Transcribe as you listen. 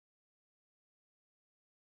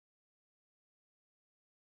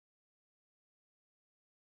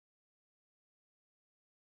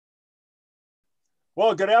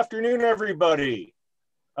Well, good afternoon, everybody.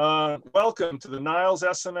 Welcome to the Niles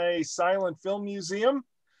SMA Silent Film Museum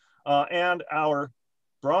and our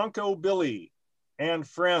Bronco Billy and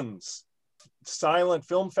Friends Silent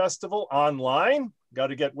Film Festival online. Got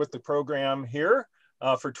to get with the program here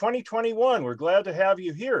for 2021. We're glad to have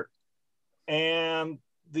you here. And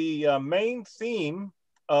the main theme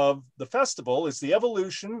of the festival is the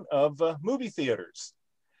evolution of movie theaters.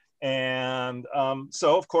 And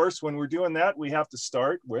so, of course, when we're doing that, we have to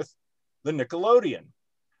start with the Nickelodeon.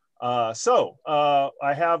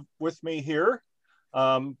 I have with me here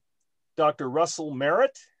Dr. Russell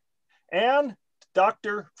Merritt and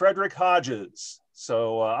Dr. Frederick Hodges.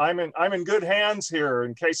 So I'm in good hands here.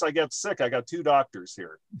 In case I get sick, I got two doctors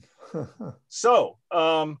here. So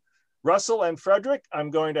Russell and Frederick,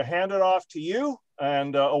 I'm going to hand it off to you,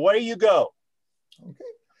 and away you go. Okay.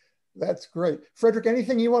 That's great. Frederick,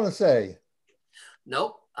 anything you want to say?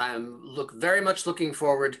 Nope. I'm very much looking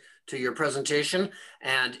forward to your presentation.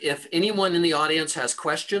 And if anyone in the audience has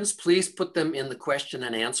questions, please put them in the question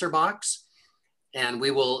and answer box, and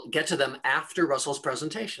we will get to them after Russell's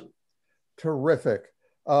presentation. Terrific.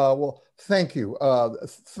 Well, thank you.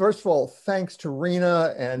 First of all, thanks to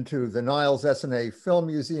Rena and to the Niles SMA Film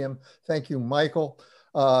Museum. Thank you, Michael.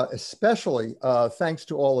 Especially thanks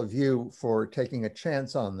to all of you for taking a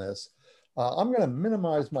chance on this. I'm going to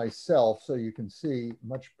minimize myself so you can see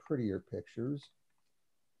much prettier pictures.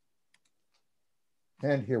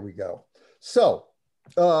 And here we go. So,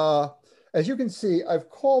 as you can see, I've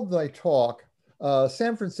called my talk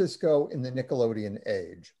San Francisco in the Nickelodeon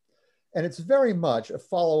Age. And it's very much a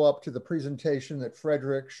follow-up to the presentation that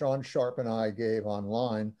Frederick, Sean Sharp, and I gave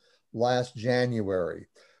online last January,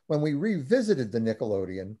 when we revisited the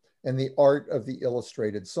Nickelodeon and the art of the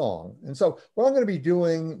illustrated song. And so what I'm going to be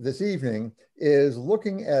doing this evening is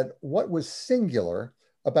looking at what was singular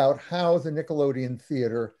about how the Nickelodeon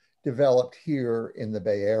theater developed here in the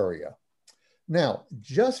Bay Area. Now,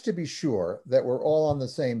 just to be sure that we're all on the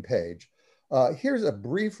same page, here's a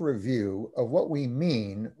brief review of what we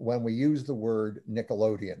mean when we use the word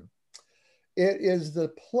Nickelodeon. It is the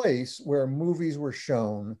place where movies were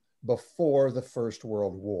shown before the First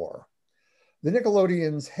World War. The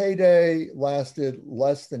Nickelodeon's heyday lasted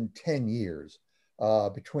less than 10 years,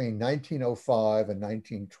 between 1905 and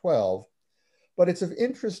 1912, but it's of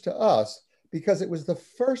interest to us because it was the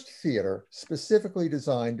first theater specifically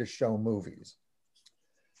designed to show movies.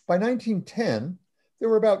 By 1910, there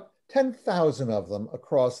were about 10,000 of them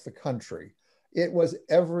across the country. It was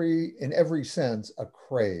in every sense a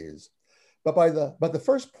craze. But the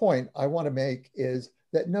first point I want to make is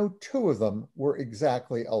that no two of them were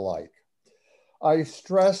exactly alike. I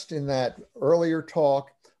stressed in that earlier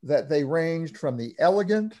talk that they ranged from the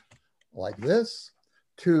elegant, like this,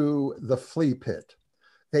 to the flea pit.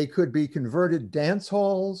 They could be converted dance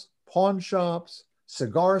halls, pawn shops,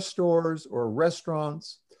 cigar stores, or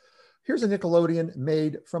restaurants. Here's a Nickelodeon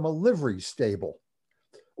made from a livery stable.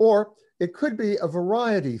 Or it could be a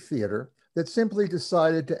variety theater that simply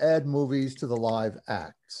decided to add movies to the live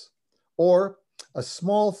acts. Or a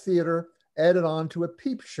small theater added on to a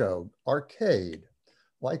peep show arcade,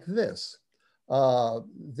 like this.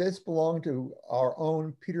 This belonged to our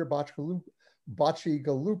own Peter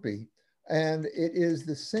Bacigalupi, and it is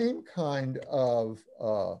the same kind of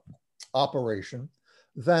operation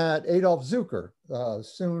that Adolf Zucker,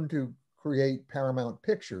 soon to create Paramount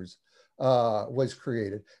Pictures, was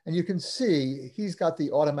created. And you can see he's got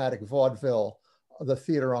the automatic vaudeville, the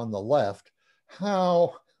theater on the left,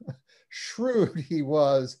 how shrewd he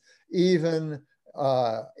was even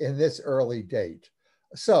in this early date.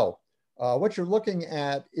 So what you're looking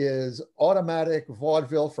at is automatic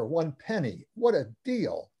vaudeville for 1 penny. What a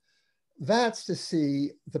deal. That's to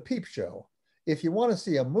see the peep show. If you want to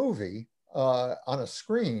see a movie on a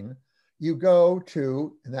screen, you go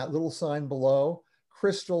to, in that little sign below,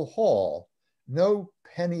 Crystal Hall. No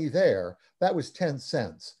penny there. That was 10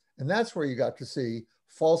 cents. And that's where you got to see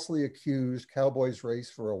Falsely Accused, Cowboys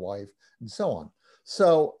Race for a Wife, and so on.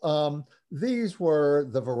 So these were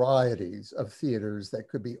the varieties of theaters that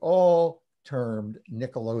could be all termed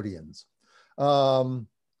Nickelodeons.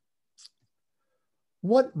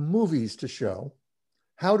 What movies to show,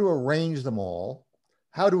 how to arrange them all,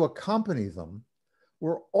 how to accompany them,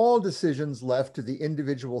 were all decisions left to the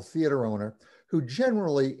individual theater owner, who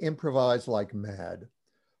generally improvised like mad.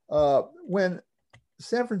 When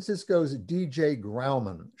San Francisco's DJ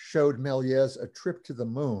Grauman showed Méliès A Trip to the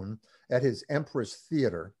Moon at his Empress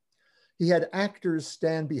Theater, he had actors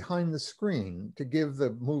stand behind the screen to give the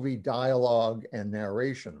movie dialogue and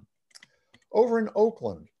narration. Over in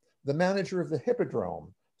Oakland, the manager of the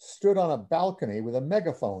Hippodrome stood on a balcony with a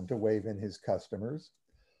megaphone to wave in his customers.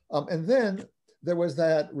 And then there was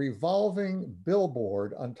that revolving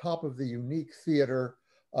billboard on top of the unique theater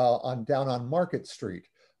down on Market Street.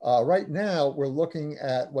 Right now, we're looking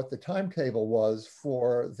at what the timetable was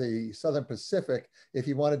for the Southern Pacific if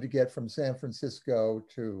you wanted to get from San Francisco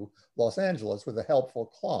to Los Angeles with a helpful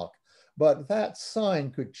clock. But that sign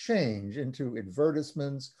could change into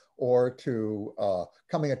advertisements or to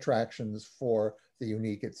coming attractions for the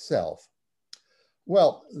unique itself.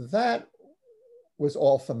 Well, that was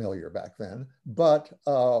all familiar back then, but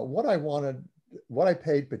what I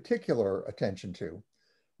paid particular attention to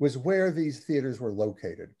was where these theaters were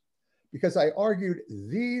located, because I argued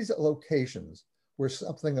these locations were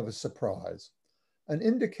something of a surprise, an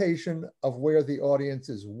indication of where the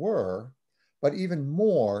audiences were, but even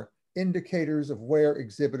more indicators of where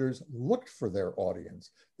exhibitors looked for their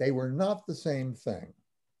audience. They were not the same thing.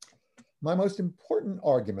 My most important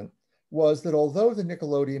argument was that although the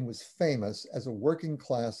Nickelodeon was famous as a working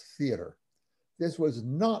class theater, this was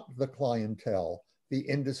not the clientele the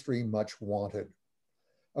industry much wanted.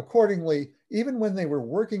 Accordingly, even when they were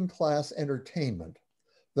working class entertainment,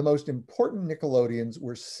 the most important Nickelodeons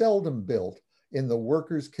were seldom built in the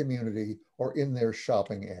workers' community or in their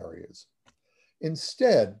shopping areas.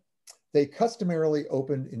 Instead, they customarily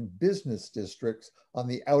opened in business districts on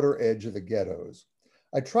the outer edge of the ghettos.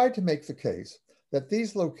 I tried to make the case that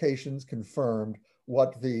these locations confirmed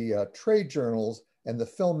what the trade journals and the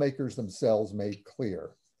filmmakers themselves made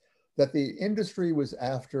clear, that the industry was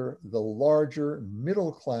after the larger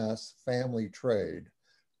middle-class family trade,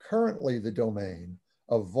 currently the domain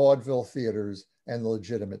of vaudeville theaters and the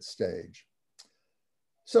legitimate stage.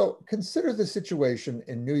 So consider the situation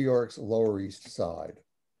in New York's Lower East Side.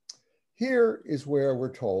 Here is where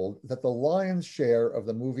we're told that the lion's share of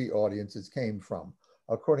the movie audiences came from.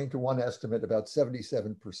 According to one estimate, about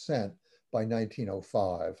 77% by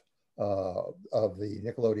 1905 of the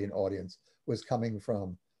Nickelodeon audience was coming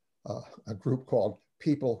from a group called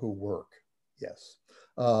People Who Work. Yes.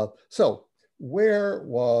 So where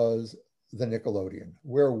was the Nickelodeon?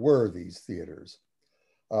 Where were these theaters?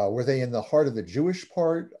 Were they in the heart of the Jewish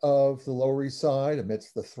part of the Lower East Side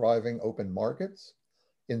amidst the thriving open markets?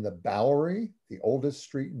 In the Bowery, the oldest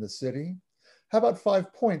street in the city? How about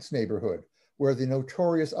Five Points neighborhood, where the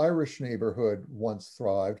notorious Irish neighborhood once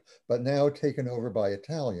thrived, but now taken over by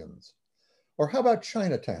Italians? Or how about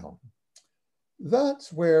Chinatown?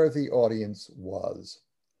 That's where the audience was.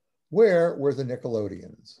 Where were the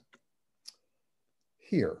Nickelodeons?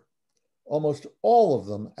 Here, almost all of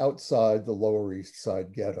them outside the Lower East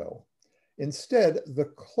Side ghetto. Instead, the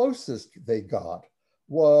closest they got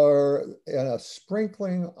were a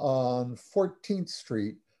sprinkling on 14th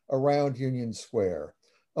Street around Union Square,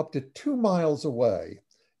 up to 2 miles away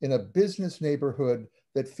in a business neighborhood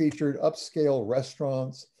that featured upscale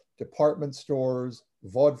restaurants, department stores,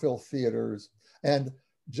 vaudeville theaters, and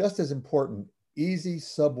just as important, easy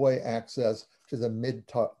subway access to the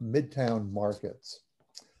midtown markets.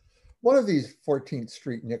 One of these 14th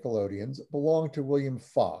Street Nickelodeons belonged to William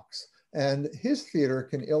Fox, and his theater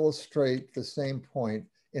can illustrate the same point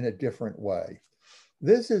in a different way.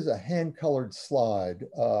 This is a hand-colored slide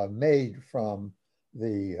made from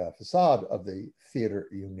the facade of the Theater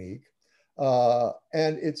Unique,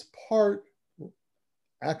 and it's part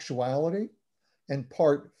actuality and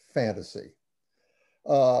part fantasy.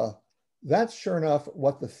 That's sure enough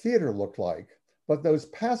what the theater looked like, but those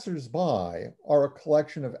passers-by are a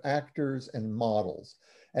collection of actors and models.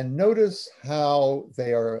 And notice how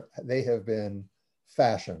they have been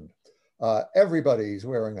fashioned. Everybody's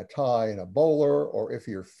wearing a tie and a bowler, or if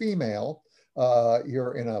you're female,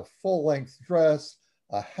 you're in a full-length dress,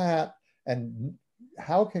 a hat, and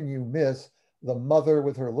how can you miss the mother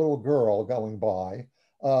with her little girl going by,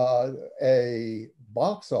 a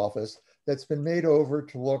box office that's been made over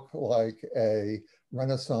to look like a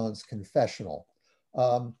Renaissance confessional.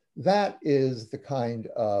 That is the kind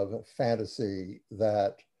of fantasy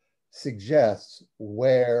that suggests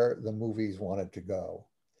where the movies wanted to go.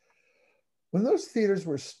 When those theaters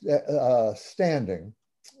were standing,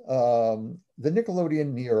 the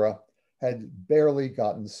Nickelodeon era had barely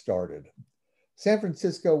gotten started. San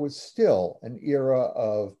Francisco was still an era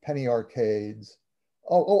of penny arcades.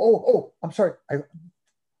 I'm sorry, I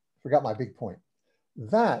forgot my big point.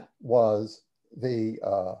 That was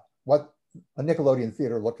what a Nickelodeon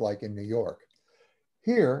theater looked like in New York.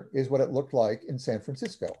 Here is what it looked like in San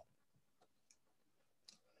Francisco.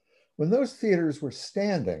 When those theaters were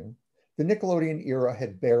standing, the Nickelodeon era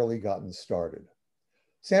had barely gotten started.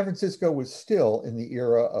 San Francisco was still in the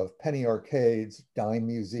era of penny arcades, dime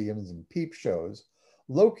museums, and peep shows,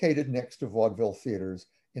 located next to vaudeville theaters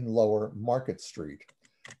in Lower Market Street.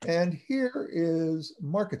 And here is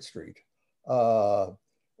Market Street.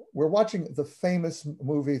 We're watching the famous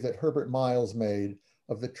movie that Herbert Miles made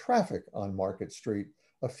of the traffic on Market Street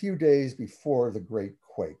a few days before the Great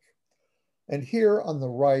Quake. And here on the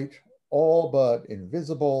right, all but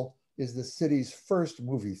invisible, is the city's first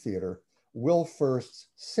movie theater, Will First's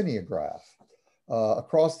Cineograph.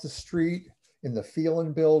 Across the street in the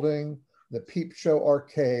Phelan Building, the Peep Show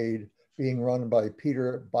Arcade being run by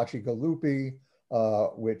Peter Bacigalupi,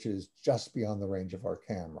 which is just beyond the range of our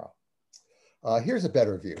camera. Here's a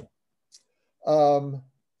better view.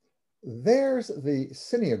 There's the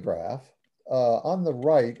Cineograph on the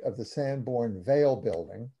right of the Sanborn Vale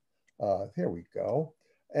building. There we go.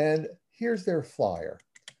 And here's their flyer.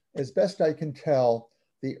 As best I can tell,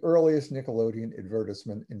 the earliest Nickelodeon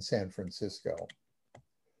advertisement in San Francisco.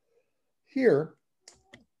 Here,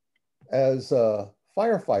 as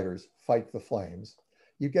firefighters fight the flames,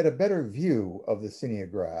 you get a better view of the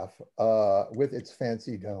Cineograph with its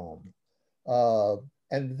fancy dome.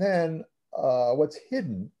 And then what's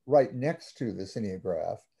hidden right next to the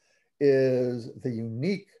Cineograph is the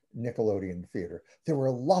unique Nickelodeon theater. There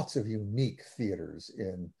were lots of unique theaters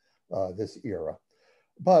in this era,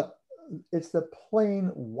 but it's the plain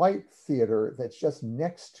white theater that's just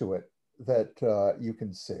next to it that you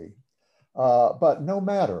can see. But no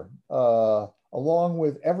matter, along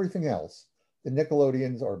with everything else, the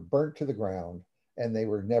Nickelodeons are burnt to the ground and they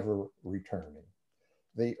were never returning.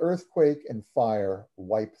 The earthquake and fire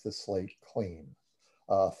wiped the slate clean.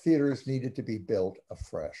 Theaters needed to be built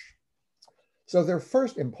afresh. So their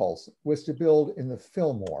first impulse was to build in the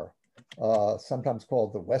Fillmore, sometimes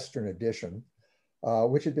called the Western Addition,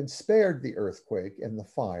 which had been spared the earthquake and the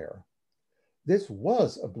fire. This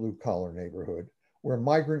was a blue-collar neighborhood where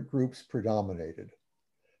migrant groups predominated.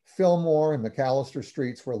 Fillmore and McAllister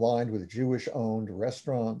Streets were lined with Jewish-owned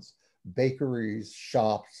restaurants, bakeries,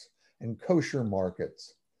 shops, and kosher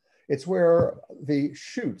markets. It's where the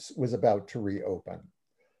Chutes was about to reopen.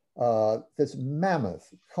 This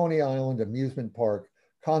mammoth Coney Island amusement park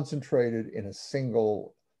concentrated in a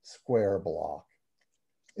single square block.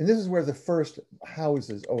 And this is where the first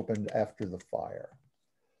houses opened after the fire.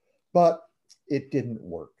 But it didn't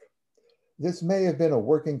work. This may have been a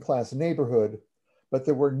working class neighborhood, but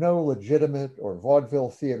there were no legitimate or vaudeville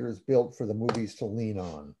theaters built for the movies to lean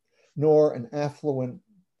on, nor an affluent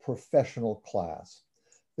professional class.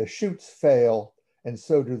 The Chutes fail, and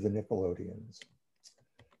so do the Nickelodeons.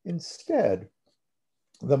 Instead,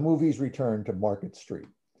 the movies return to Market Street,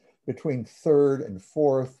 between 3rd and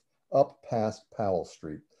 4th, up past Powell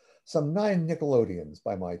Street. Some 9 Nickelodeons,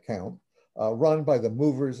 by my count, run by the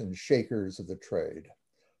movers and shakers of the trade.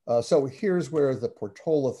 So here's where the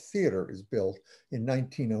Portola Theater is built in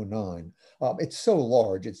 1909. It's so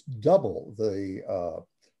large, it's double the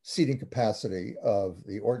seating capacity of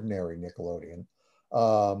the ordinary Nickelodeon,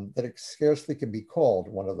 that it scarcely can be called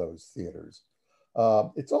one of those theaters.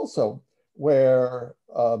 It's also where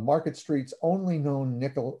Market Street's only known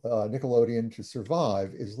Nickelodeon to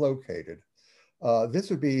survive is located. This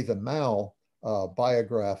would be the Mao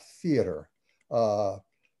Biograph Theater.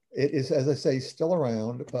 It is, as I say, still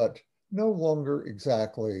around, but no longer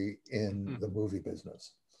exactly in the movie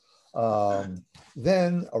business.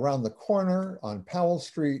 Then around the corner on Powell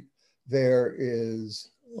Street, there is,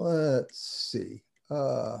 let's see,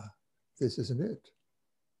 this isn't it.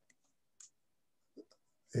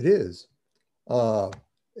 It is.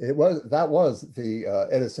 That was the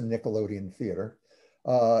Edison Nickelodeon Theater,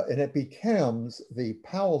 and it becomes the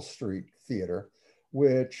Powell Street Theater,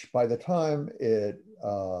 which by the time it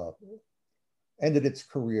ended its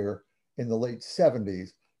career in the late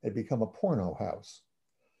 70s, had become a porno house.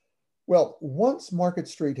 Well, once Market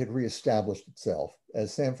Street had reestablished itself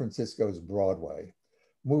as San Francisco's Broadway,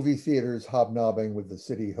 movie theaters hobnobbing with the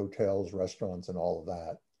city hotels, restaurants, and all of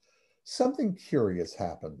that, something curious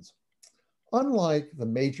happens. Unlike the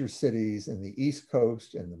major cities in the East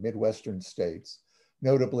Coast and the Midwestern states,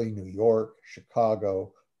 notably New York,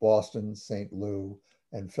 Chicago, Boston, St. Louis,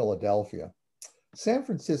 and Philadelphia, San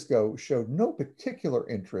Francisco showed no particular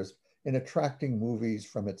interest in attracting movies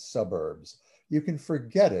from its suburbs. You can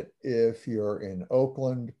forget it if you're in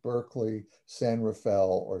Oakland, Berkeley, San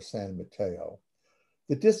Rafael, or San Mateo.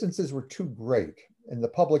 The distances were too great and the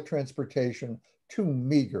public transportation too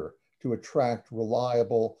meager to attract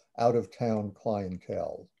reliable out-of-town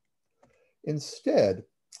clientele. Instead,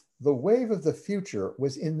 the wave of the future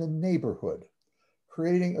was in the neighborhood,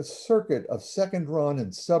 creating a circuit of second-run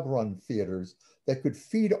and sub-run theaters that could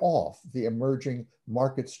feed off the emerging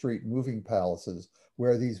Market Street moving palaces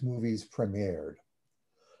where these movies premiered.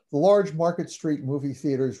 The large Market Street movie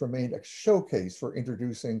theaters remained a showcase for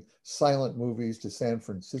introducing silent movies to San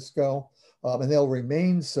Francisco, and they'll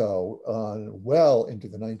remain so well into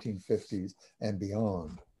the 1950s and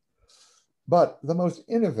beyond. But the most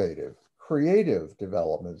innovative, creative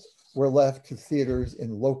developments were left to theaters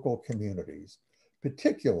in local communities,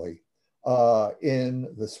 particularly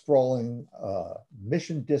in the sprawling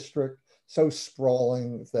Mission District, so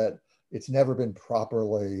sprawling that it's never been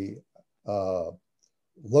properly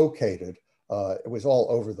located. It was all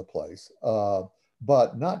over the place,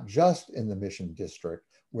 but not just in the Mission District,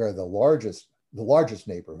 where the largest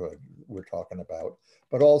neighborhood we're talking about,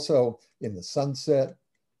 but also in the Sunset,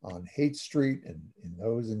 on Haight Street, and in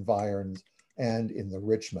those environs, and in the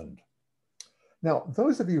Richmond. Now,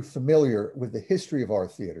 those of you familiar with the history of our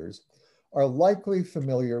theaters are likely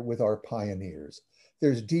familiar with our pioneers.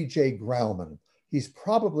 There's DJ Grauman. He's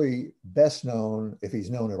probably best known, if he's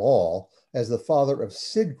known at all, as the father of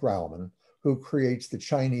Sid Grauman, who creates the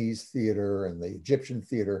Chinese theater and the Egyptian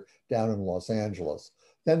theater down in Los Angeles.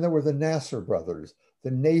 Then there were the Nasser brothers, the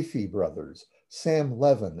Nafee brothers, Sam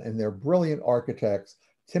Levin, and their brilliant architects,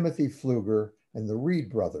 Timothy Pfluger and the Reed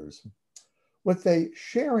brothers. What they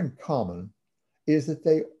share in common is that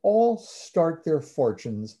they all start their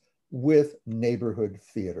fortunes with neighborhood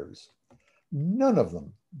theaters. None of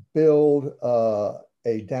them build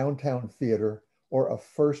a downtown theater or a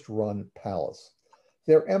first-run palace.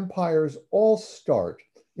 Their empires all start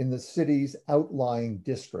in the city's outlying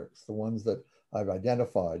districts, the ones that I've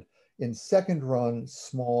identified, in second-run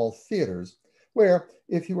small theaters, where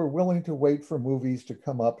if you were willing to wait for movies to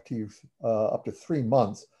come up to you up to 3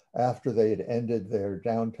 months after they had ended their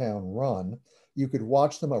downtown run, you could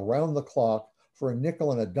watch them around the clock for a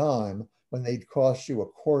nickel and a dime when they'd cost you a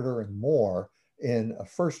quarter and more in a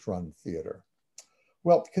first-run theater.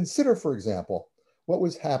 Well, consider, for example, what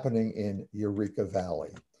was happening in Eureka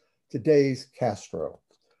Valley, today's Castro.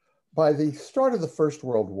 By the start of the First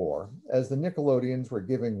World War, as the Nickelodeons were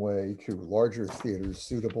giving way to larger theaters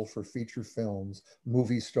suitable for feature films,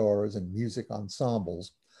 movie stars, and music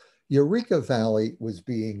ensembles, Eureka Valley was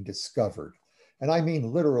being discovered. And I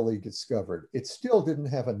mean literally discovered. It still didn't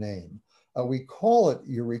have a name. We call it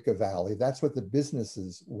Eureka Valley. That's what the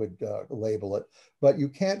businesses would label it. But you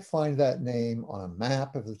can't find that name on a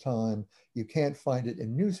map of the time. You can't find it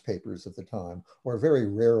in newspapers of the time, or very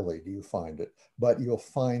rarely do you find it. But you'll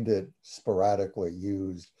find it sporadically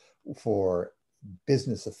used for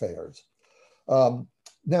business affairs.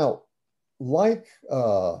 Now, like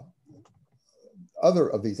other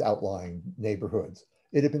of these outlying neighborhoods,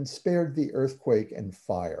 it had been spared the earthquake and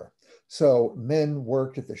fire. So men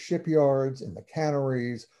worked at the shipyards, in the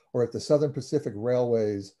canneries, or at the Southern Pacific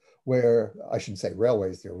Railways, where, I shouldn't say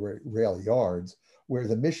railways, they're rail yards, where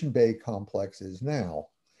the Mission Bay complex is now.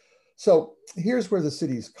 So here's where the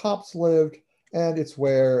city's cops lived, and it's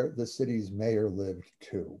where the city's mayor lived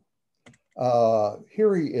too.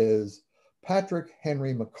 Here he is, Patrick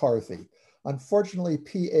Henry McCarthy. Unfortunately,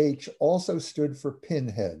 PH also stood for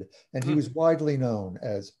Pinhead, and he was widely known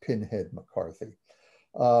as Pinhead McCarthy.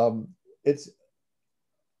 It's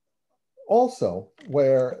also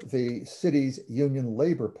where the city's Union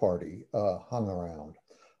Labor Party hung around.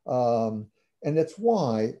 And it's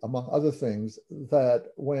why, among other things,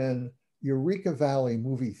 that when Eureka Valley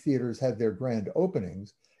movie theaters had their grand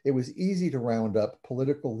openings, it was easy to round up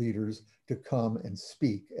political leaders to come and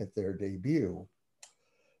speak at their debut.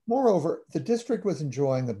 Moreover, the district was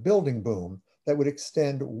enjoying a building boom that would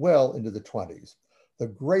extend well into the 20s, the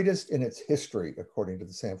greatest in its history, according to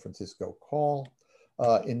the San Francisco Call.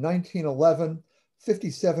 In 1911,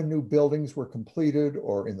 57 new buildings were completed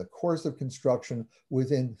or in the course of construction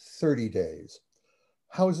within 30 days.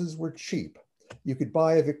 Houses were cheap. You could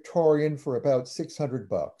buy a Victorian for about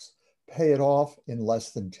 $600, pay it off in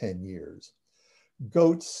less than 10 years.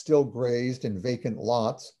 Goats still grazed in vacant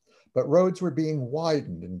lots, but roads were being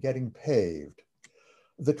widened and getting paved.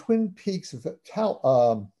 The Twin Peaks,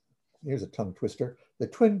 here's a tongue twister, the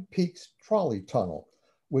Twin Peaks Trolley Tunnel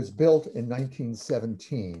was built in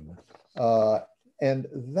 1917, and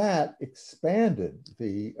that expanded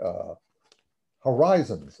the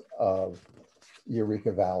horizons of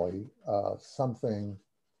Eureka Valley, something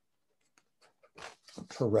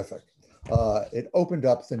terrific. It opened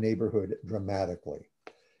up the neighborhood dramatically.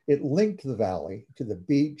 It linked the valley to the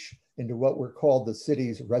beach into what were called the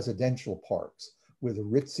city's residential parks, with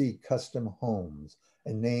ritzy custom homes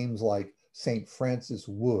and names like St. Francis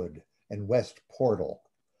Wood and West Portal.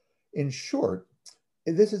 In short,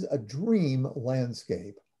 this is a dream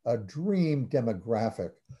landscape, a dream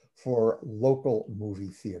demographic for local movie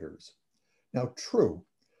theaters. Now, true,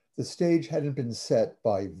 The stage hadn't been set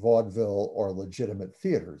by vaudeville or legitimate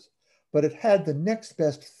theaters, but it had the next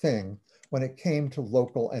best thing when it came to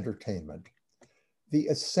local entertainment. The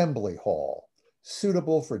assembly hall,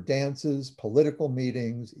 suitable for dances, political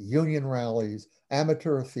meetings, union rallies,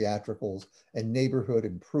 amateur theatricals, and neighborhood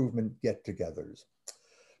improvement get-togethers.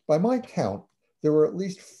 By my count, there were at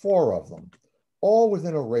least 4 of them, all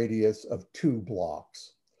within a radius of 2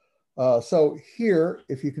 blocks. So here,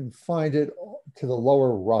 if you can find it to the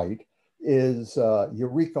lower right, is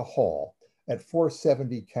Eureka Hall at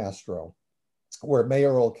 470 Castro, where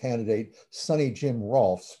mayoral candidate Sonny Jim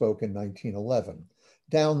Rolfe spoke in 1911.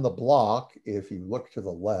 Down the block, if you look to the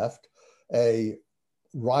left, a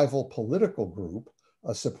rival political group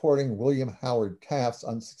supporting William Howard Taft's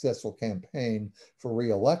unsuccessful campaign for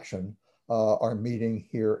re-election are meeting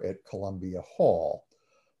here at Columbia Hall.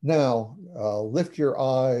 Now, lift your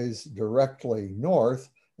eyes directly north,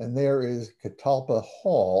 and there is Catalpa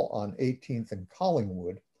Hall on 18th and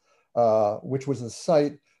Collingwood, which was the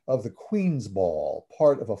site of the Queen's Ball,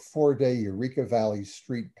 part of a 4-day Eureka Valley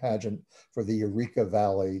street pageant for the Eureka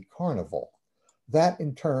Valley Carnival. That,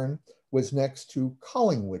 in turn, was next to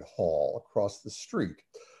Collingwood Hall across the street,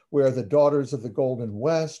 where the Daughters of the Golden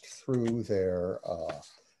West threw their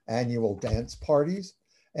annual dance parties,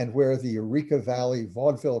 and where the Eureka Valley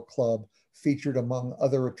Vaudeville Club featured, among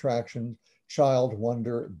other attractions, child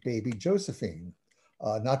wonder Baby Josephine,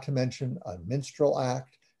 not to mention a minstrel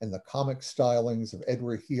act and the comic stylings of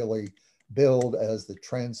Edward Healy, billed as the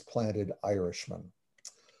transplanted Irishman.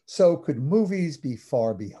 So could movies be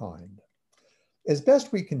far behind? As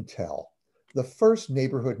best we can tell, the first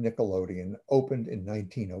neighborhood Nickelodeon opened in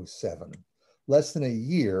 1907, less than a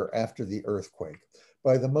year after the earthquake,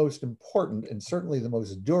 by the most important and certainly the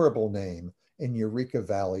most durable name in Eureka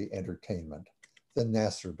Valley entertainment, the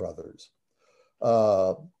Nasser brothers.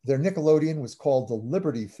 Their Nickelodeon was called the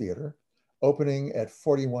Liberty Theater, opening at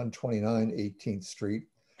 4129 18th Street,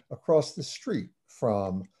 across the street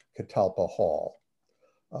from Catalpa Hall.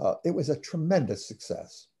 It was a tremendous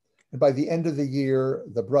success. And by the end of the year,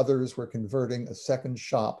 the brothers were converting a second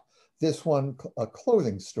shop, this one a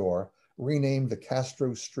clothing store, renamed the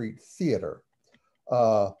Castro Street Theater.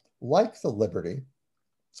 Like the Liberty,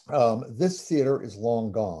 this theater is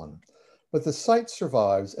long gone, but the site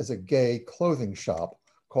survives as a gay clothing shop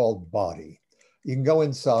called Body. You can go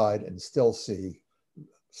inside and still see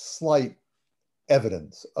slight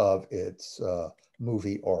evidence of its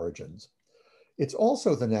movie origins. It's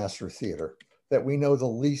also the Nasser Theater that we know the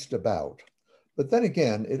least about. But then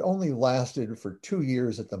again, it only lasted for 2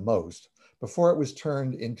 years at the most before it was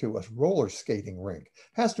turned into a roller skating rink.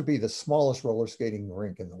 It has to be the smallest roller skating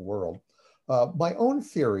rink in the world. My own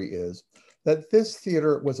theory is that this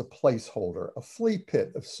theater was a placeholder, a flea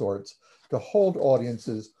pit of sorts to hold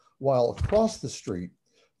audiences, while across the street,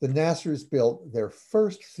 the Nassers built their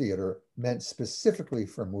first theater meant specifically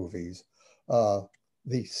for movies,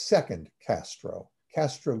 the second Castro,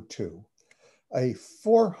 Castro II, a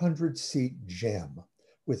 400-seat gem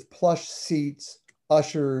with plush seats,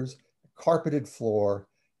 ushers, carpeted floor,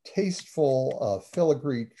 tasteful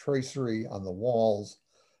filigree tracery on the walls,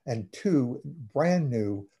 and 2 brand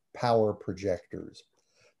new power projectors.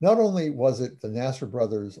 Not only was it the Nasser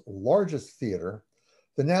brothers' largest theater,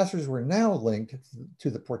 the Nassers were now linked to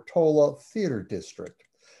the Portola Theater District.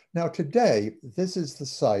 Now today, this is the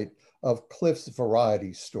site of Cliff's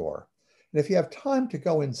Variety Store. And if you have time to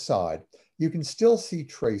go inside, you can still see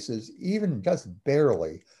traces, even just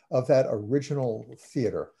barely, of that original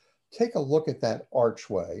theater. Take a look at that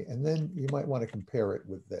archway, and then you might want to compare it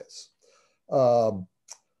with this.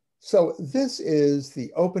 So this is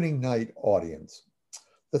the opening night audience.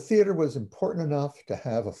 The theater was important enough to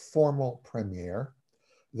have a formal premiere.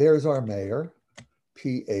 There's our mayor,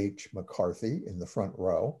 P.H. McCarthy, in the front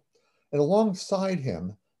row, and alongside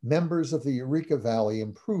him, members of the Eureka Valley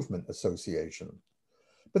Improvement Association.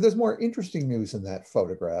 But there's more interesting news in that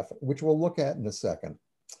photograph, which we'll look at in a second.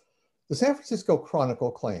 The San Francisco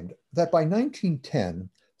Chronicle claimed that by 1910,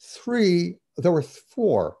 there were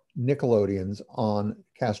 4 Nickelodeons on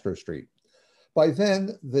Castro Street. By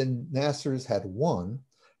then, the Nassers had 1,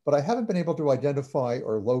 but I haven't been able to identify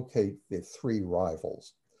or locate the 3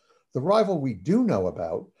 rivals. The rival we do know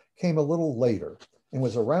about came a little later and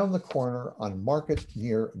was around the corner on Market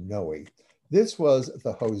near Noe. This was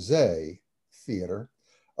the Jose Theater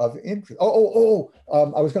of interest. I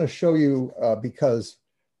was going to show you because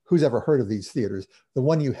who's ever heard of these theaters? The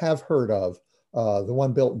one you have heard of, the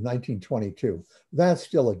one built in 1922, that's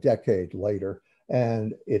still a decade later,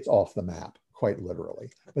 and it's off the map, quite literally.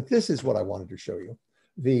 But this is what I wanted to show you,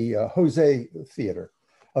 the Jose Theater,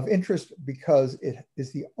 of interest because it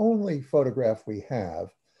is the only photograph we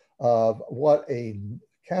have of what a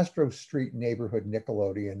Castro Street neighborhood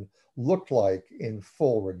Nickelodeon looked like in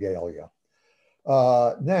full regalia.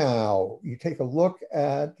 Now, you take a look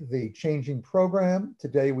at the changing program.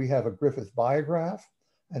 Today we have a Griffith Biograph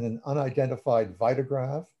and an unidentified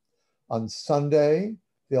Vitograph. On Sunday,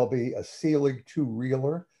 there'll be a Selig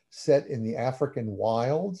two-reeler set in the African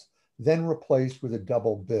wilds, then replaced with a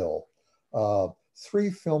double bill.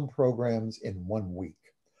 3 film programs in 1 week.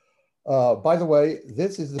 By the way,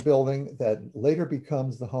 this is the building that later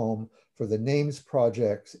becomes the home for the Names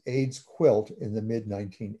Project's AIDS quilt in the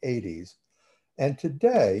mid-1980s. And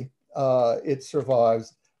today, it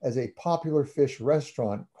survives as a popular fish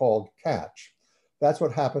restaurant called Catch. That's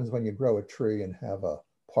what happens when you grow a tree and have a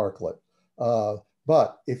parklet.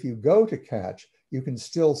 But if you go to Catch, you can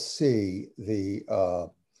still see the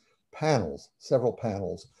panels, several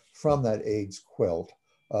panels from that AIDS quilt.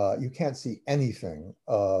 You can't see anything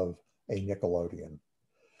of a Nickelodeon.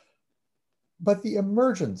 But the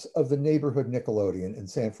emergence of the neighborhood Nickelodeon in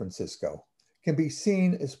San Francisco can be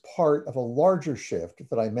seen as part of a larger shift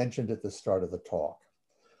that I mentioned at the start of the talk.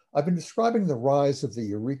 I've been describing the rise of the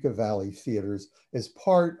Eureka Valley theaters as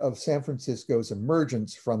part of San Francisco's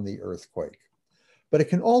emergence from the earthquake. But it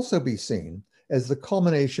can also be seen as the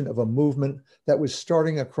culmination of a movement that was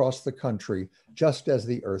starting across the country just as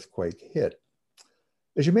the earthquake hit.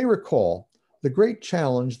 As you may recall, the great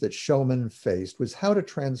challenge that showmen faced was how to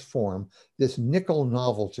transform this nickel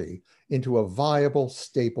novelty into a viable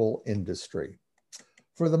staple industry.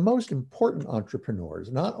 For the most important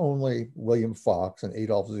entrepreneurs, not only William Fox and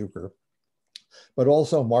Adolph Zukor, but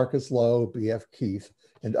also Marcus Lowe, B.F. Keith,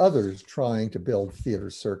 and others trying to build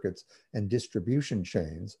theater circuits and distribution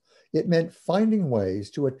chains, it meant finding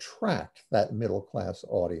ways to attract that middle-class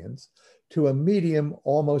audience to a medium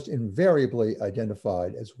almost invariably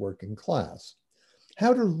identified as working class.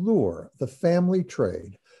 How to lure the family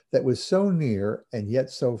trade that was so near and yet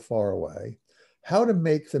so far away, how to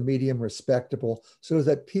make the medium respectable so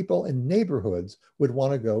that people in neighborhoods would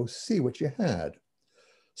want to go see what you had.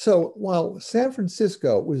 So while San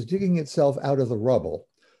Francisco was digging itself out of the rubble,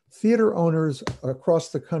 theater owners across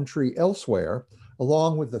the country elsewhere,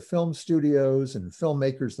 along with the film studios and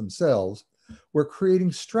filmmakers themselves, were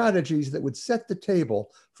creating strategies that would set the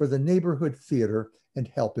table for the neighborhood theater and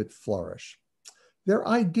help it flourish. Their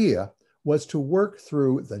idea was to work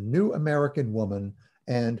through the new American woman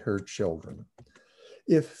and her children.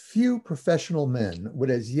 If few professional men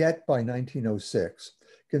would as yet by 1906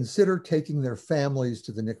 consider taking their families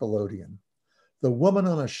to the Nickelodeon, the woman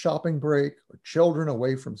on a shopping break or children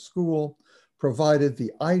away from school provided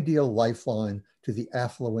the ideal lifeline to the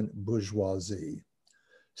affluent bourgeoisie.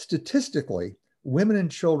 Statistically, women and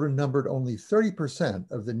children numbered only 30%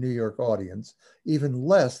 of the New York audience, even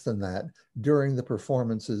less than that during the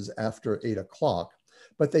performances after 8 o'clock,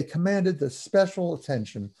 but they commanded the special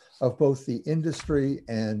attention of both the industry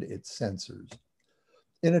and its censors.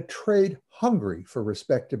 In a trade hungry for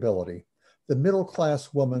respectability, the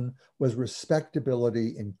middle-class woman was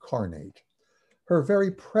respectability incarnate. Her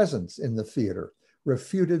very presence in the theater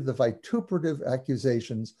refuted the vituperative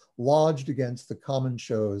accusations lodged against the common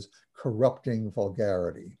show's corrupting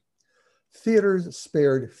vulgarity. Theaters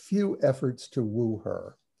spared few efforts to woo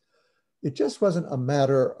her. It just wasn't a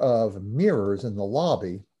matter of mirrors in the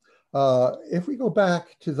lobby. If we go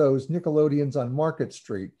back to those Nickelodeons on Market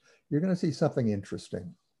Street, you're going to see something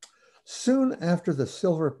interesting. Soon after the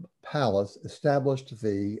Silver Palace established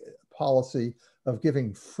the policy of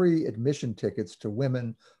giving free admission tickets to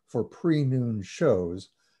women for pre-noon shows,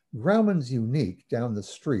 Grauman's Unique down the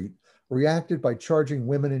street reacted by charging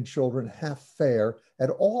women and children half fare at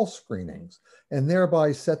all screenings, and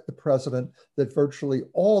thereby set the precedent that virtually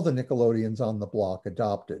all the Nickelodeons on the block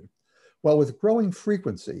adopted. While with growing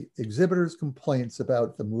frequency, exhibitors' complaints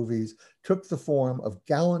about the movies took the form of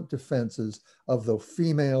gallant defenses of the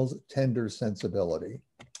female's tender sensibility.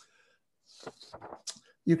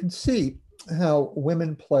 You can see how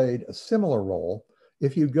women played a similar role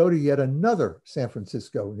if you go to yet another San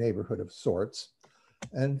Francisco neighborhood of sorts.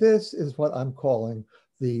 And this is what I'm calling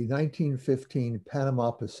the 1915 Panama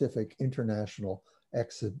Pacific International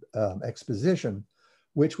Exposition,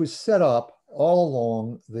 which was set up all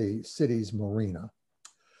along the city's marina.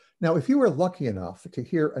 Now, if you were lucky enough to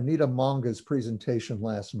hear Anita Monga's presentation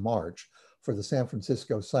last March for the San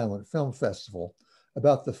Francisco Silent Film Festival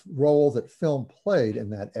about the role that film played in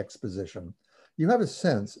that exposition, you have a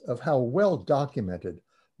sense of how well documented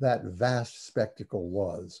that vast spectacle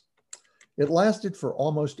was. It lasted for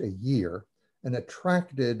almost a year and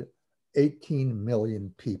attracted 18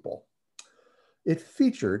 million people. It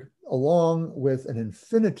featured, along with an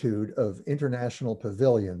infinitude of international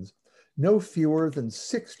pavilions, no fewer than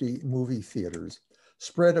 60 movie theaters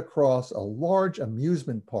spread across a large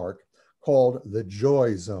amusement park called the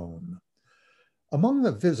Joy Zone. Among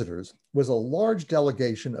the visitors was a large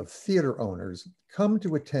delegation of theater owners come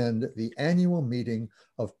to attend the annual meeting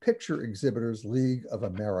of Picture Exhibitors League of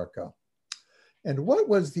America. And what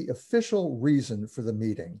was the official reason for the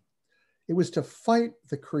meeting? It was to fight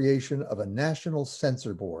the creation of a national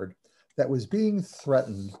censor board that was being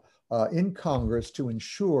threatened in Congress to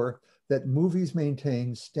ensure that movies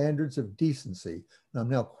maintain standards of decency, and I'm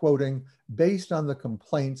now quoting, based on the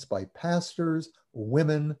complaints by pastors,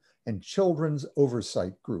 women, and children's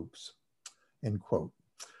oversight groups, end quote.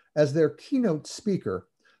 As their keynote speaker,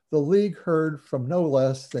 the League heard from no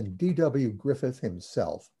less than D.W. Griffith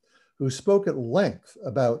himself, who spoke at length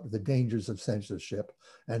about the dangers of censorship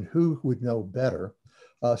and who would know better,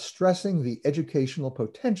 stressing the educational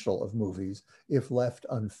potential of movies if left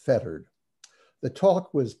unfettered. The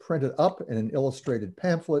talk was printed up in an illustrated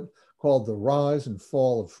pamphlet called The Rise and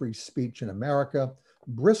Fall of Free Speech in America,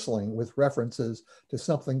 bristling with references to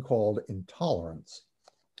something called intolerance.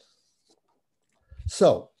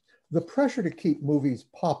 So, the pressure to keep movies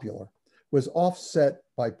popular was offset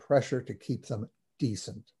by pressure to keep them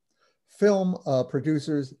decent. Film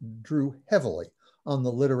producers drew heavily on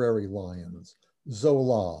the literary lions: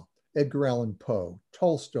 Zola, Edgar Allan Poe,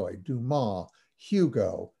 Tolstoy, Dumas,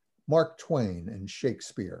 Hugo, Mark Twain, and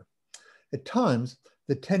Shakespeare. At times,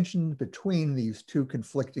 the tension between these two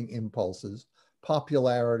conflicting impulses,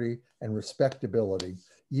 popularity and respectability,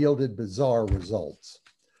 yielded bizarre results.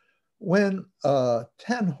 When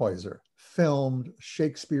Tannhäuser filmed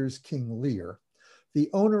Shakespeare's King Lear, the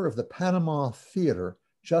owner of the Panama Theater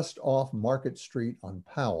just off Market Street on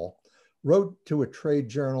Powell wrote to a trade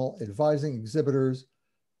journal advising exhibitors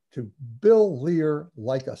to bill Lear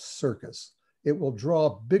like a circus. It will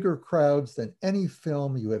draw bigger crowds than any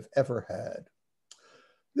film you have ever had.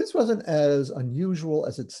 This wasn't as unusual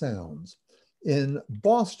as it sounds. In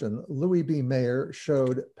Boston, Louis B. Mayer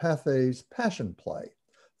showed Pathé's Passion Play,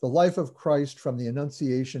 the life of Christ from the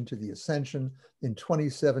Annunciation to the Ascension in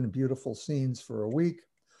 27 beautiful scenes for a week,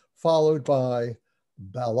 followed by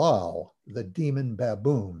Balao, the Demon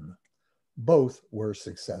Baboon. Both were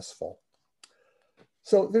successful.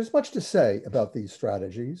 So there's much to say about these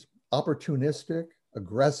strategies: opportunistic,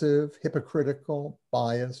 aggressive, hypocritical,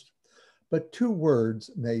 biased, but two words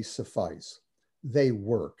may suffice: they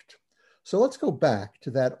worked. So let's go back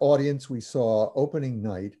to that audience we saw opening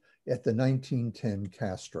night at the 1910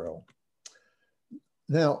 Castro.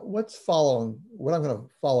 Now, what I'm going to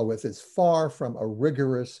follow with is far from a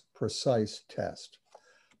rigorous, precise test.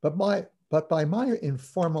 But by my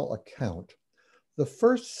informal account, the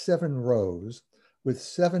first 7 rows with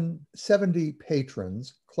 70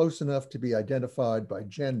 patrons, close enough to be identified by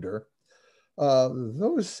gender,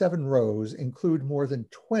 those 7 rows include more than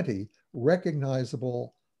 20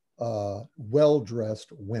 recognizable,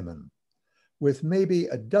 well-dressed women, with maybe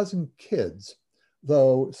a dozen kids,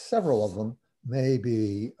 though several of them may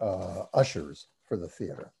be ushers for the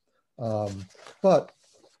theater. But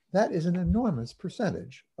that is an enormous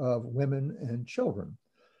percentage of women and children.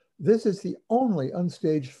 This is the only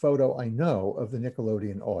unstaged photo I know of the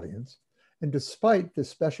Nickelodeon audience, and despite the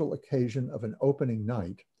special occasion of an opening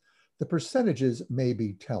night, the percentages may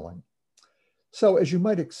be telling. So as you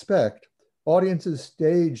might expect, audiences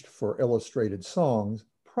staged for illustrated songs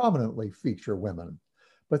prominently feature women,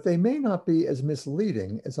 but they may not be as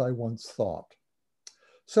misleading as I once thought.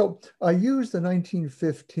 So I used the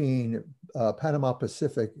 1915 Panama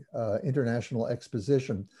Pacific International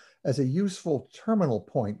Exposition as a useful terminal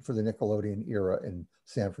point for the Nickelodeon era in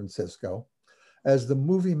San Francisco, as the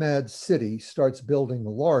movie-mad city starts building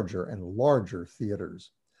larger and larger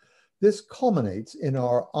theaters. This culminates in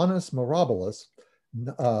our Annus Mirabilis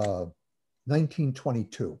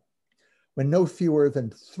 1922, when no fewer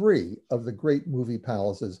than 3 of the great movie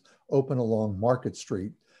palaces open along Market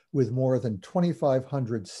Street with more than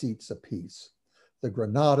 2,500 seats apiece: the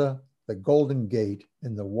Granada, the Golden Gate,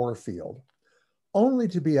 and the Warfield, only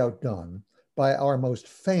to be outdone by our most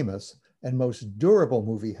famous and most durable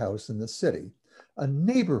movie house in the city, a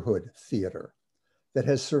neighborhood theater that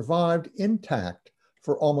has survived intact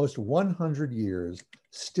for almost 100 years,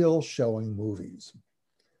 still showing movies.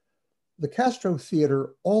 The Castro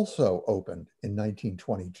Theater also opened in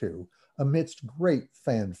 1922 amidst great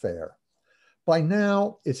fanfare. By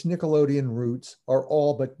now, its Nickelodeon roots are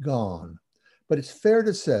all but gone, but it's fair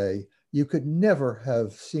to say you could never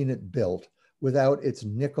have seen it built without its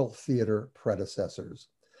Nickel Theater predecessors.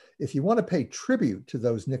 If you want to pay tribute to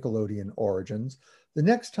those Nickelodeon origins, the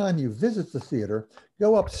next time you visit the theater,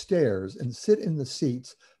 go upstairs and sit in the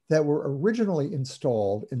seats that were originally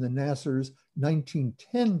installed in the Nasser's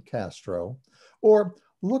 1910 Castro, or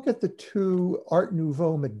look at the two Art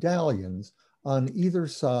Nouveau medallions on either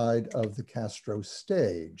side of the Castro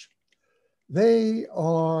stage. They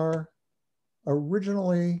are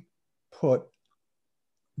originally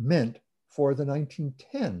meant for the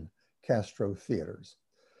 1910 Castro theaters.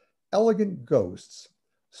 Elegant ghosts,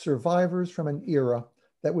 survivors from an era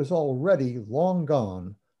that was already long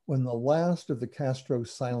gone when the last of the Castro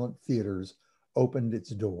silent theaters opened its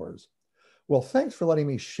doors. Well, thanks for letting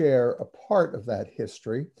me share a part of that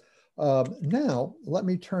history. Now, let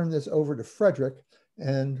me turn this over to Frederick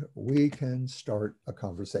and we can start a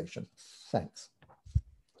conversation. Thanks.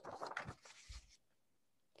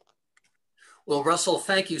 Well, Russell,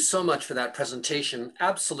 thank you so much for that presentation.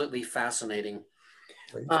 Absolutely fascinating.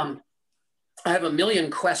 I have a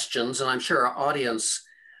million questions, and I'm sure our audience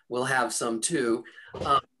will have some too.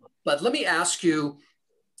 But let me ask you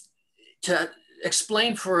to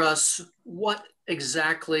explain for us what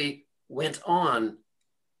exactly went on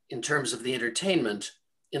in terms of the entertainment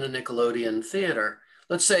in a Nickelodeon theater.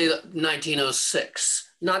 Let's say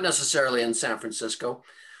 1906, not necessarily in San Francisco,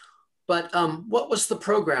 but what was the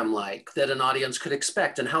program like that an audience could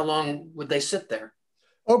expect, and how long would they sit there?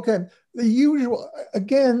 Okay, the usual,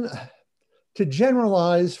 again, to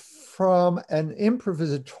generalize from an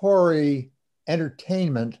improvisatory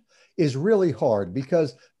entertainment is really hard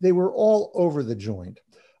because they were all over the joint.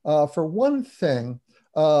 For one thing,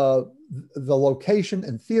 the location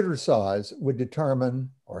and theater size would determine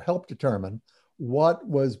or help determine what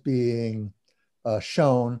was being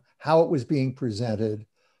shown, how it was being presented,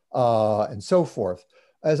 and so forth.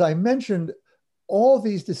 As I mentioned, all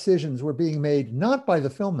these decisions were being made not by the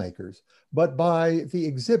filmmakers, but by the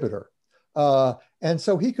exhibitor. And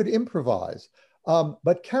so he could improvise.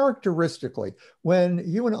 But characteristically, when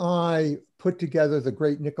you and I put together the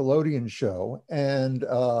great Nickelodeon show and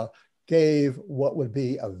gave what would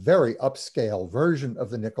be a very upscale version of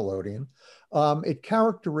the Nickelodeon, it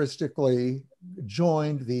characteristically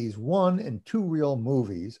joined these 1 and 2 reel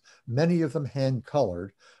movies, many of them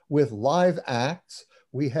hand-colored, with live acts.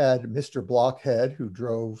 We had Mr. Blockhead, who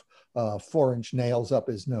drove 4-inch nails up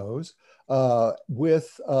his nose,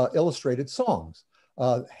 with illustrated songs,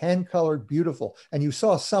 hand-colored, beautiful. And you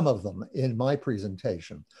saw some of them in my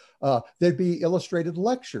presentation. There'd be illustrated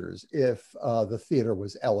lectures if the theater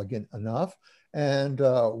was elegant enough. And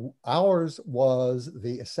ours was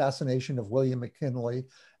the assassination of William McKinley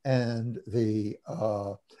and the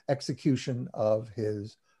execution of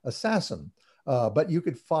his assassin. But you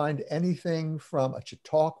could find anything from a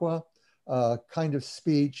Chautauqua kind of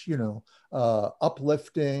speech, you know,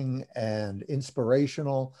 uplifting and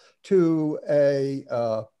inspirational, to a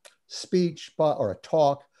speech by, or a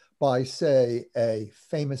talk by, say, a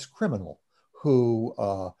famous criminal who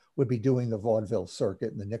would be doing the vaudeville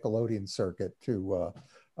circuit and the Nickelodeon circuit to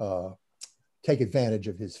take advantage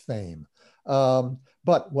of his fame.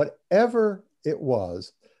 But whatever it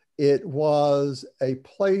was a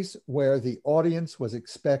place where the audience was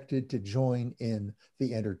expected to join in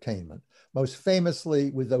the entertainment, most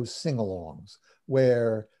famously with those sing-alongs,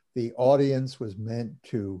 where the audience was meant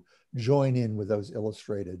to join in with those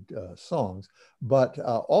illustrated songs, but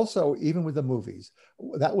also even with the movies.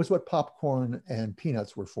 That was what popcorn and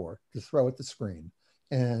peanuts were for, to throw at the screen.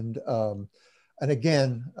 And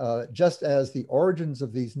again, just as the origins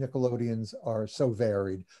of these Nickelodeons are so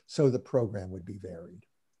varied, so the program would be varied.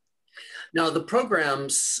 Now, the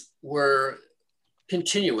programs were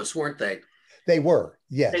continuous, weren't they? They were,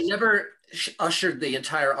 yes. They never ushered the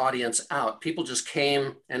entire audience out. People just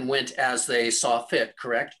came and went as they saw fit,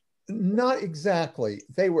 correct? Not exactly.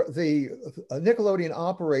 They were, the Nickelodeon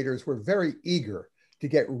operators were very eager to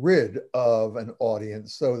get rid of an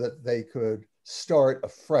audience so that they could start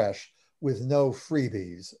afresh with no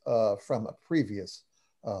freebies from a previous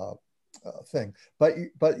thing. But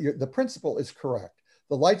the principle is correct.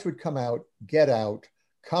 The lights would come out, get out,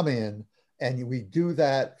 come in, and we do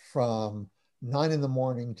that from 9 in the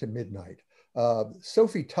morning to midnight.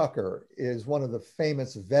 Sophie Tucker is one of the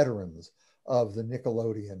famous veterans of the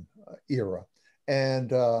Nickelodeon era.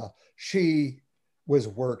 And she was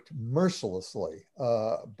worked mercilessly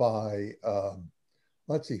by,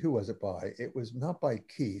 let's see, who was it by? It was not by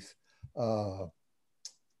Keith,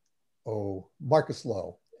 Marcus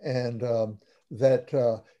Lowe. And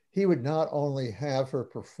that he would not only have her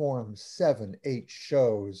perform 7, 8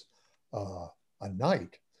 shows a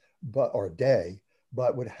night, or a day,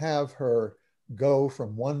 but would have her go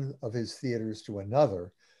from one of his theaters to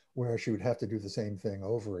another, where she would have to do the same thing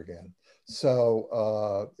over again.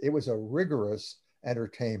 So it was a rigorous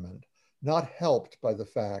entertainment, not helped by the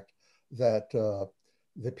fact that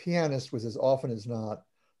the pianist was as often as not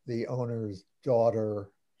the owner's daughter,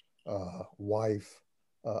 wife,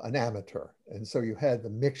 an amateur. And so you had the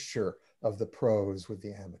mixture of the pros with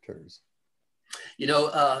the amateurs. You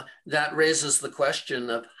know, that raises the question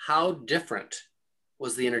of how different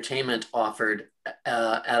was the entertainment offered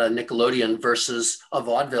at a Nickelodeon versus a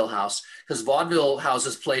vaudeville house? Because vaudeville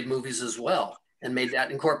houses played movies as well and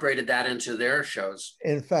incorporated that into their shows.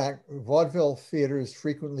 In fact, vaudeville theaters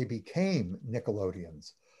frequently became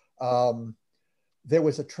Nickelodeons. There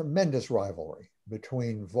was a tremendous rivalry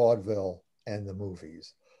between vaudeville and the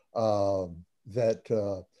movies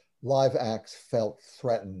that live acts felt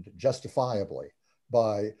threatened justifiably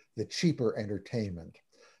by the cheaper entertainment.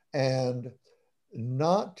 And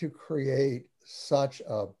not to create such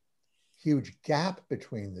a huge gap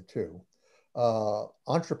between the two,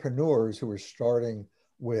 entrepreneurs who were starting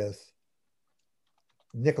with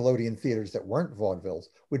Nickelodeon theaters that weren't vaudevilles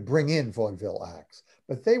would bring in vaudeville acts,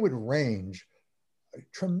 but they would range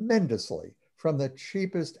tremendously from the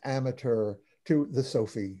cheapest amateur to the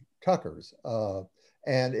Sophie Tuckers.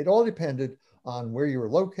 And it all depended on where you were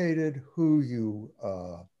located, who you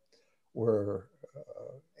were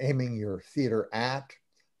aiming your theater at,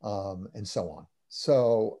 and so on.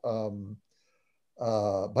 So,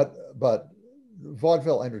 but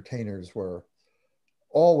vaudeville entertainers were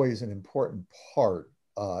always an important part.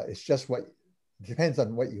 It's just depends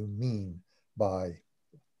on what you mean by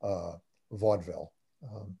vaudeville.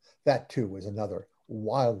 That too was another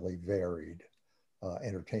wildly varied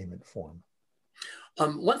entertainment form.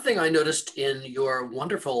 One thing I noticed in your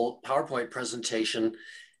wonderful PowerPoint presentation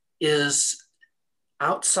is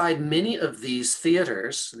outside many of these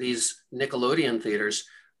theaters, these Nickelodeon theaters,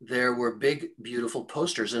 there were big, beautiful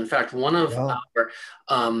posters. In fact, one of our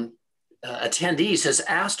attendees has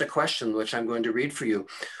asked a question, which I'm going to read for you.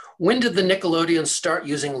 When did the Nickelodeon start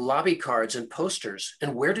using lobby cards and posters,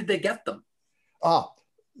 and where did they get them?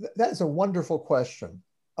 That's a wonderful question.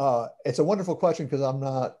 It's a wonderful question because I'm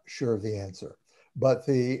not sure of the answer. But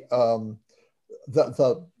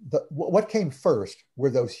what came first were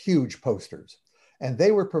those huge posters, and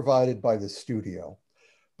they were provided by the studio.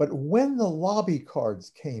 But when the lobby cards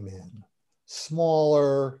came in,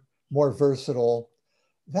 smaller, more versatile,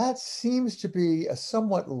 that seems to be a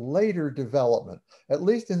somewhat later development. At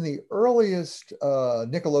least in the earliest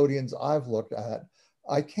Nickelodeons I've looked at,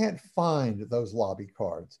 I can't find those lobby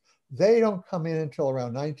cards. They don't come in until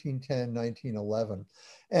around 1910, 1911.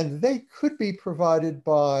 And they could be provided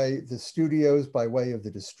by the studios by way of the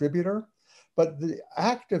distributor. But the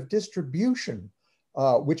act of distribution,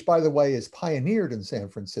 which by the way is pioneered in San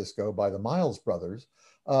Francisco by the Miles brothers,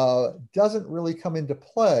 doesn't really come into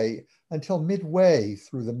play until midway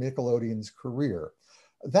through the Nickelodeon's career.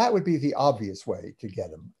 That would be the obvious way to get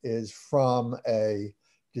them, is from a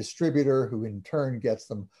distributor who in turn gets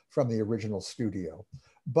them from the original studio.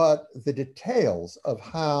 But the details of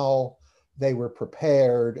how they were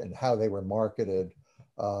prepared and how they were marketed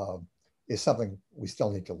is something we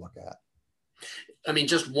still need to look at. I mean,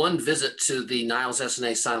 just one visit to the Niles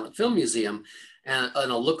S&A Silent Film Museum and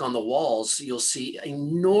a look on the walls, you'll see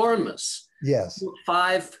enormous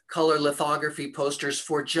 5-color lithography posters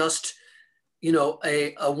for just, you know,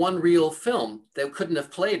 a one reel film that couldn't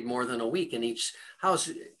have played more than a week in each house.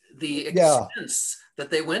 The expense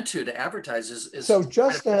that they went to advertise is so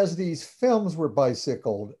just as these films were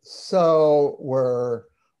bicycled, so were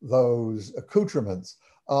those accoutrements.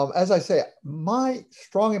 As I say, my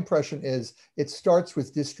strong impression is it starts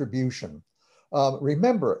with distribution.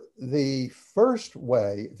 Remember, the first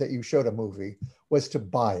way that you showed a movie was to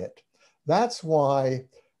buy it. That's why,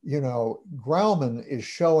 you know, Grauman is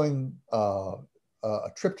showing A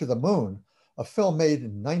Trip to the Moon, a film made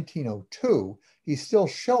in 1902. He's still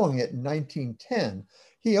showing it in 1910.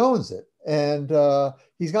 He owns it. And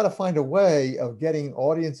he's got to find a way of getting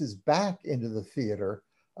audiences back into the theater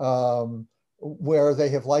where they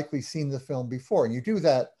have likely seen the film before. And you do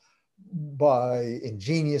that by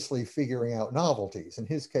ingeniously figuring out novelties. In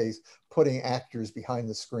his case, putting actors behind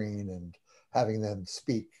the screen and having them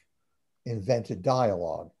speak invented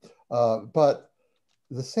dialogue. But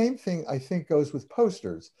the same thing, I think, goes with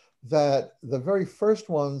posters, that the very first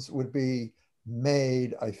ones would be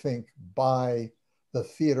made, I think, by the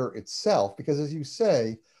theater itself, because as you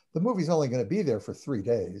say, the movie's only going to be there for 3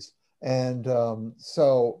 days. And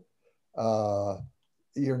so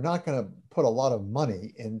you're not going to put a lot of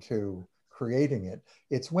money into creating it.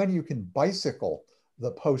 It's when you can bicycle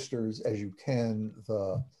the posters as you can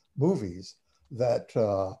the movies that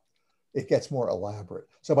it gets more elaborate.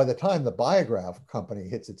 So by the time the Biograph company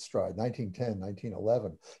hits its stride, 1910,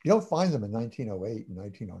 1911, you don't find them in 1908 and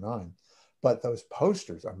 1909, but those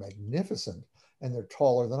posters are magnificent. and they're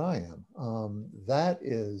taller than I am. That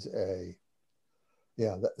is a,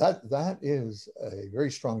 yeah, that is a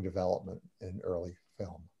very strong development in early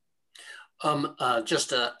film.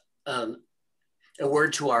 Just a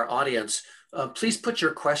word to our audience. Please put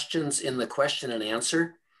your questions in the question and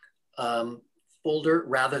answer folder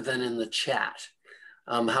rather than in the chat.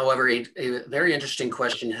 However, a very interesting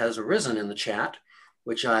question has arisen in the chat,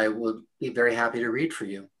 which I would be very happy to read for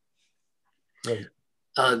you. Right.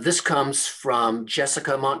 This comes from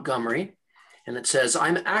Jessica Montgomery, and it says,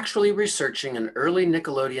 I'm actually researching an early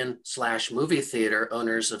Nickelodeon / movie theater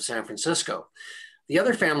owners of San Francisco. The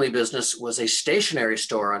other family business was a stationery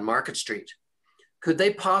store on Market Street. Could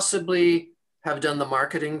they possibly have done the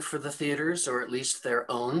marketing for the theaters, or at least their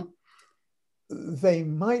own? They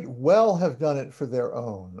might well have done it for their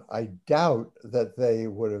own. I doubt that they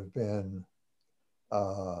would have been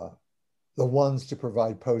the ones to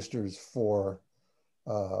provide posters for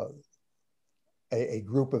a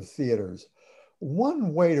group of theaters.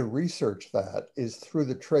 One way to research that is through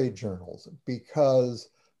the trade journals, because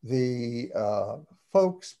the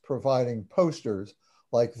folks providing posters,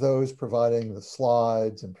 like those providing the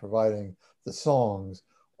slides and providing the songs,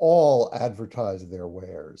 all advertise their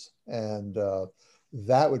wares. And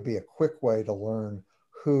that would be a quick way to learn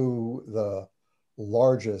who the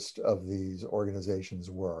largest of these organizations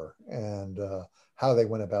were and how they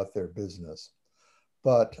went about their business.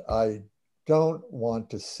 But I don't want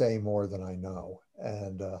to say more than I know.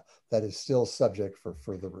 And that is still subject for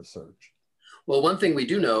further research. Well, one thing we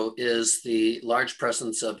do know is the large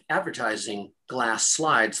presence of advertising glass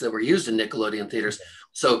slides that were used in Nickelodeon theaters.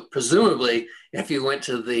 So presumably, if you went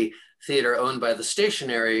to the theater owned by the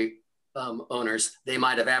stationery owners, they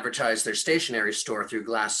might have advertised their stationery store through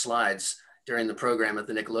glass slides during the program at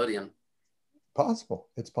the Nickelodeon. Possible.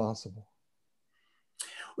 It's possible.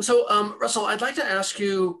 So, Russell, I'd like to ask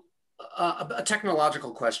you a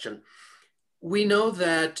technological question. We know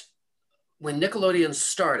that when Nickelodeon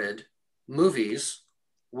started, movies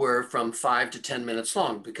were from 5 to 10 minutes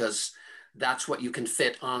long, because that's what you can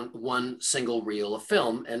fit on one single reel of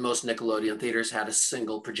film, and most Nickelodeon theaters had a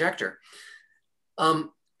single projector.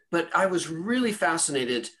 But I was really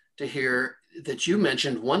fascinated to hear that you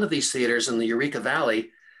mentioned one of these theaters in the Eureka Valley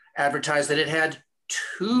advertised that it had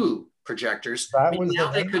 2 projectors. That was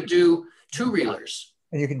now they could do 2 reelers.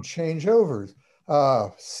 And you can change overs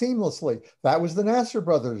seamlessly. That was the Nasser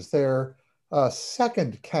brothers, their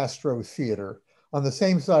second Castro theater on the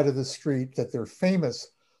same side of the street that their famous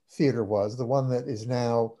theater was, the one that is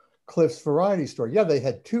now Cliff's Variety Store. Yeah, they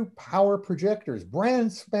had 2 power projectors,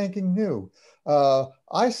 brand spanking new.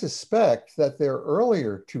 I suspect that their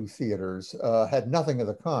earlier 2 theaters had nothing of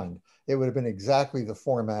the kind. It would have been exactly the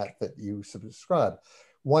format that you subscribed.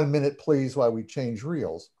 1 minute, please, while we change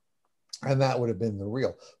reels. And that would have been the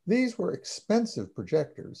reel. These were expensive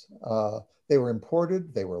projectors. They were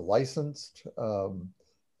imported, they were licensed, and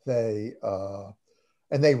they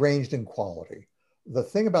ranged in quality. The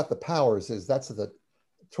thing about the powers is that's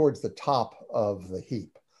towards the top of the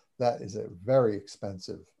heap. That is a very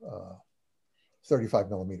expensive 35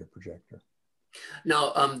 millimeter projector.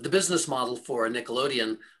 Now, the business model for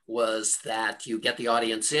Nickelodeon was that you get the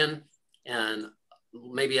audience in, and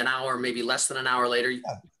maybe an hour, maybe less than an hour later, you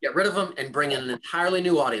get rid of them and bring in an entirely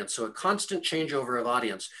new audience. So a constant changeover of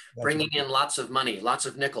audience, bringing in lots of money, lots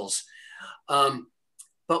of nickels.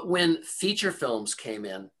 But when feature films came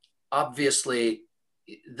in, obviously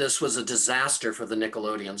this was a disaster for the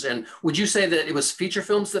Nickelodeons. And would you say that it was feature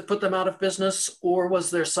films that put them out of business, or was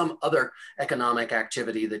there some other economic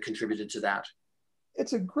activity that contributed to that?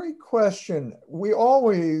 It's a great question. We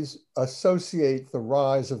always associate the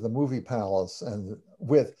rise of the movie palace and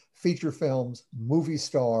with feature films, movie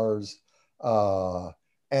stars,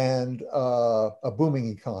 and a booming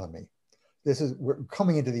economy. We're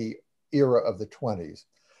coming into the era of the 20s.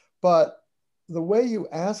 But the way you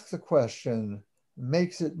ask the question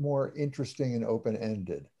makes it more interesting and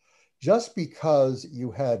open-ended. Just because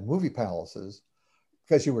you had movie palaces,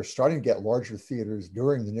 because you were starting to get larger theaters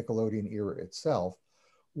during the Nickelodeon era itself,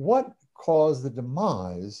 what caused the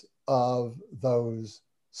demise of those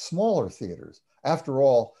smaller theaters? After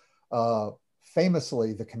all,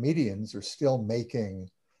 famously, the comedians are still making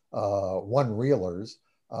one-reelers.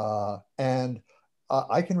 And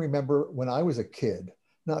I can remember when I was a kid,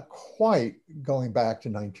 not quite going back to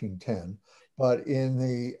 1910, but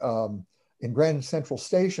in Grand Central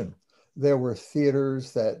Station, there were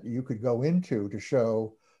theaters that you could go into to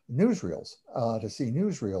show newsreels, to see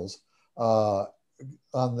newsreels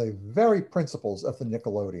on the very principles of the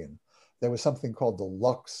Nickelodeon. There was something called the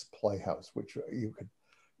Lux Playhouse, which you could,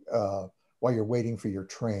 while you're waiting for your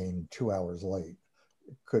train 2 hours late,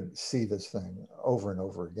 could see this thing over and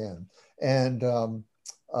over again. And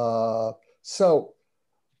so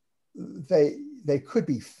they could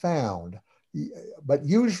be found, but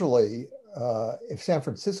usually if San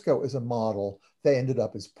Francisco is a model, they ended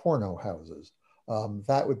up as porno houses.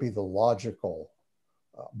 That would be the logical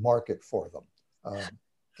market for them.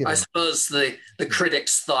 I suppose the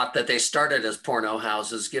critics thought that they started as porno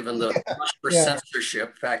houses, given the push for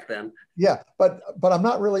censorship back then. Yeah, but I'm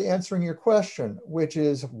not really answering your question, which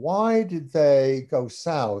is why did they go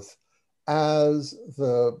south as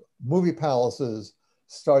the movie palaces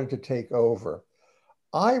started to take over?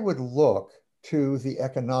 I would look to the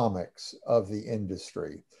economics of the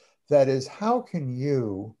industry. That is, how can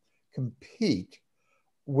you compete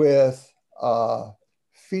with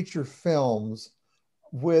feature films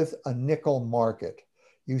with a nickel market?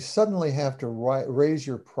 You suddenly have to raise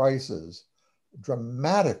your prices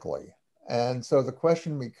dramatically. And so the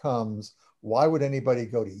question becomes, why would anybody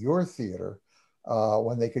go to your theater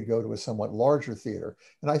when they could go to a somewhat larger theater?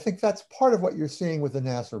 And I think that's part of what you're seeing with the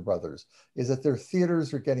Nasser brothers, is that their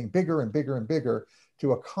theaters are getting bigger and bigger and bigger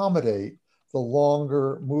to accommodate the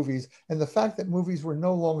longer movies and the fact that movies were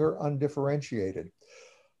no longer undifferentiated.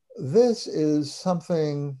 This is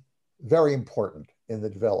something very important in the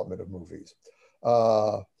development of movies.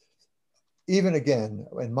 Even again,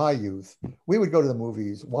 in my youth, we would go to the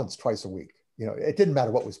movies once, twice a week. You know, it didn't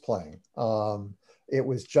matter what was playing. It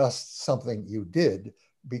was just something you did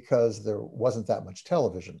because there wasn't that much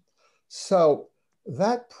television. So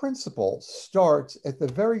that principle starts at the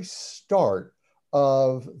very start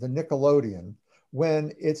of the Nickelodeon,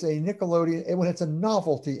 when it's a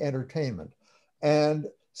novelty entertainment. And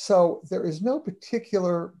so there is no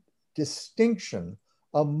particular distinction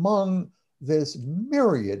among this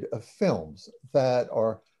myriad of films that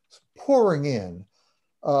are pouring in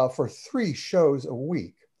for 3 shows a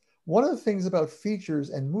week. One of the things about features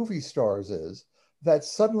and movie stars is that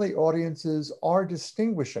suddenly audiences are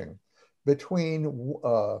distinguishing between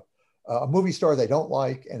a movie star they don't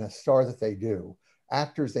like and a star that they do,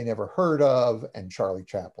 actors they never heard of, and Charlie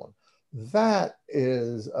Chaplin. That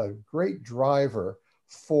is a great driver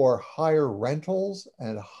for higher rentals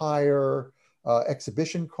and higher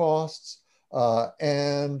exhibition costs.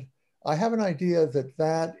 And I have an idea that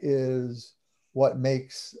that is what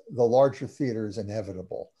makes the larger theaters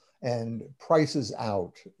inevitable and prices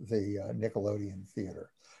out the Nickelodeon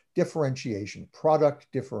theater. Differentiation, product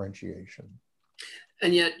differentiation.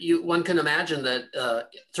 And yet one can imagine that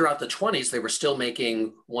throughout the 20s, they were still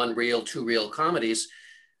making 1 reel, 2 reel comedies.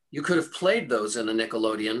 You could have played those in a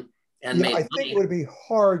Nickelodeon and made money. I think it would be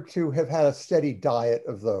hard to have had a steady diet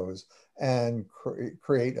of those and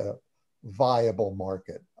create a viable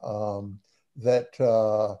market.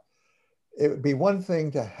 It would be one thing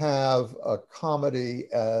to have a comedy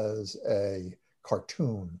as a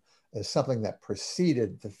cartoon, as something that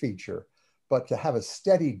preceded the feature, but to have a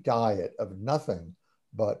steady diet of nothing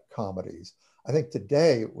but comedies. I think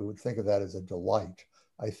today we would think of that as a delight.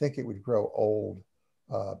 I think it would grow old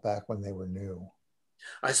back when they were new.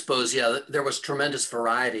 I suppose, yeah, there was tremendous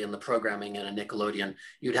variety in the programming in a Nickelodeon.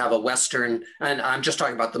 You'd have a Western, and I'm just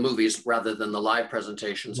talking about the movies rather than the live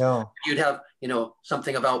presentations. No. You'd have,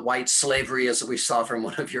 something about white slavery, as we saw from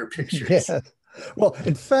one of your pictures. Yes. Well,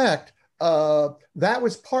 in fact, that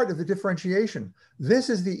was part of the differentiation. This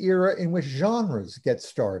is the era in which genres get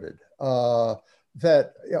started.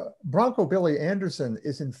 Bronco Billy Anderson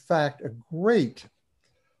is, in fact, a great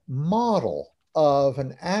model of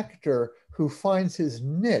an actor who finds his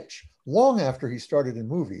niche long after he started in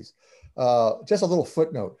movies. Just a little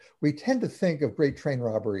footnote, we tend to think of Great Train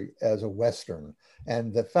Robbery as a Western,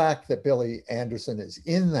 and the fact that Billy Anderson is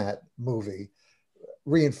in that movie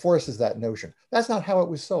reinforces that notion. That's not how it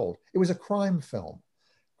was sold. It was a crime film.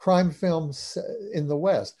 Crime films in the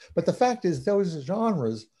West. But the fact is, those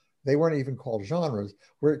genres, they weren't even called genres,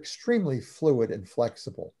 were extremely fluid and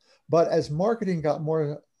flexible. But as marketing got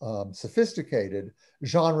more sophisticated,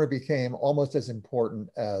 genre became almost as important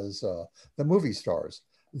as the movie stars.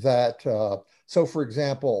 So for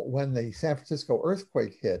example, when the San Francisco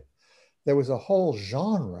earthquake hit, there was a whole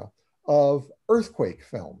genre of earthquake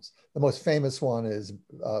films. The most famous one is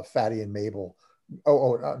Fatty and Mabel.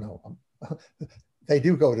 No. They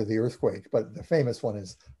do go to the earthquake, but the famous one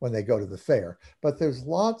is when they go to the fair. But there's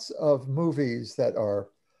lots of movies that are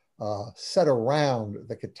set around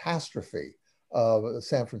the catastrophe of the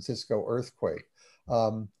San Francisco earthquake.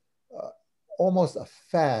 Almost a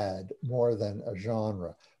fad more than a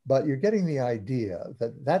genre, but you're getting the idea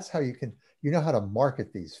that that's how you know how to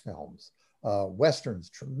market these films. Westerns,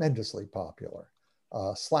 tremendously popular.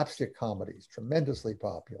 slapstick comedies, tremendously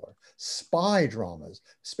popular. Spy dramas,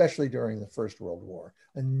 especially during the First World War,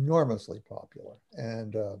 enormously popular.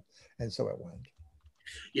 And so it went.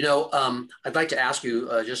 You know, I'd like to ask you,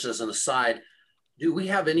 just as an aside, do we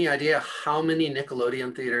have any idea how many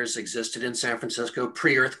Nickelodeon theaters existed in San Francisco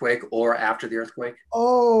pre-earthquake or after the earthquake?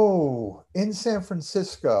 Oh, in San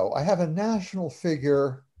Francisco, I have a national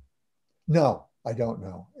figure. No, I don't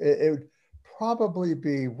know. It would probably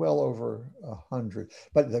be well over 100.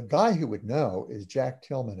 But the guy who would know is Jack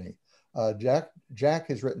Tilmany. Jack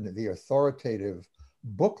has written the authoritative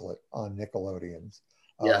booklet on Nickelodeons,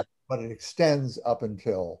 Yeah. but it extends up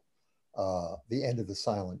until the end of the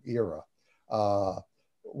silent era.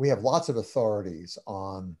 We have lots of authorities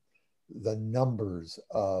on the numbers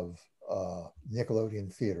of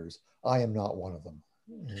Nickelodeon theaters. I am not one of them.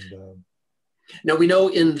 And, now we know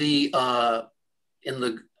in the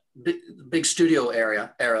big studio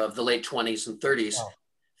era of the late 20s and 30s, wow.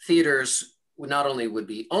 theaters not only would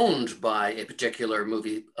be owned by a particular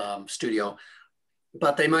movie studio,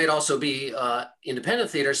 but they might also be independent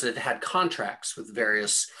theaters that had contracts with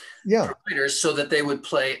various providers so that they would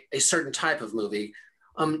play a certain type of movie.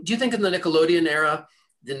 Do you think in the Nickelodeon era,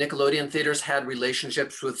 the Nickelodeon theaters had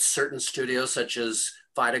relationships with certain studios such as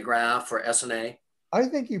Vitagraph or SNA? I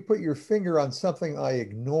think you put your finger on something I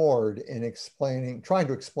ignored in trying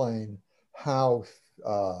to explain how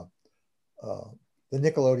the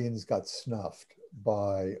Nickelodeons got snuffed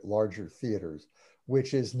by larger theaters,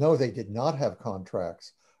 which is no, they did not have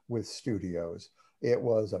contracts with studios. It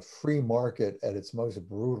was a free market at its most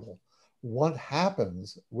brutal. What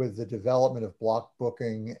happens with the development of block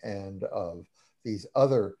booking and of these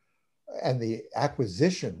other and the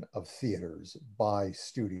acquisition of theaters by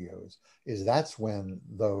studios is that's when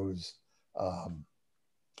those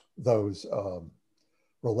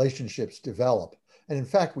relationships develop. And in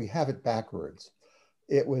fact, we have it backwards.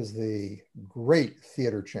 It was the great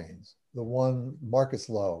theater chains. The one, Marcus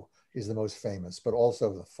Lowe is the most famous, but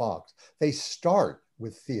also the Fox. They start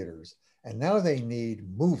with theaters and now they need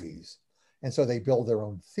movies. And so they build their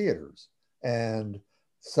own theaters. And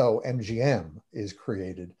so MGM is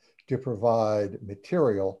created to provide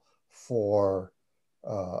material for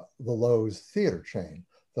the Lowe's theater chain.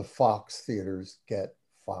 The Fox theaters get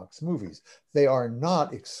Fox movies. They are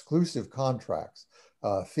not exclusive contracts.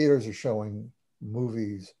 Theaters are showing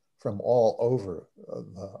movies from all over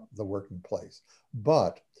the working place.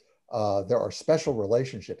 But there are special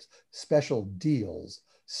relationships, special deals,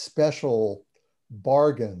 special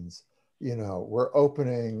bargains. You know, we're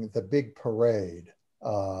opening the big parade.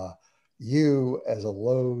 You as a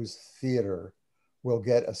Lowe's theater will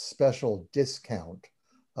get a special discount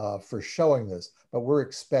for showing this, but we're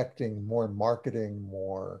expecting more marketing,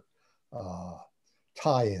 more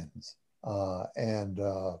tie-ins, and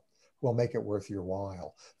we'll make it worth your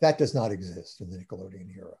while. That does not exist in the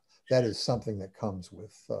Nickelodeon era. That is something that comes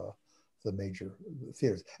with the major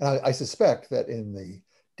theaters. And I suspect that in the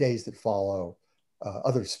days that follow,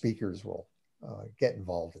 other speakers will get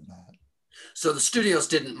involved in that. So the studios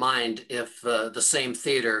didn't mind if the same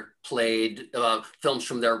theater played films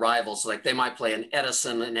from their rivals. Like they might play an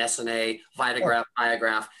Edison, an SNA, Vitagraph,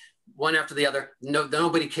 Biograph, one after the other. No,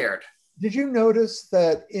 nobody cared. Did you notice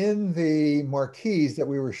that in the marquees that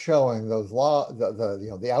we were showing, those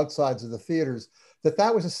the outsides of the theaters,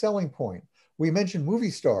 that was a selling point? We mentioned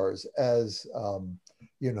movie stars as an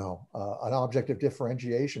object of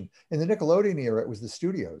differentiation. In the Nickelodeon era, it was the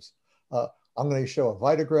studios. I'm going to show a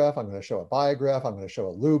Vitagraph, I'm going to show a Biograph, I'm going to show a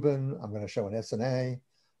Lubin, I'm going to show an SNA,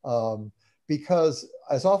 because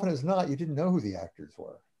as often as not, you didn't know who the actors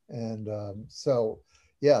were. And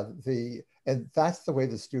and that's the way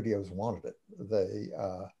the studios wanted it.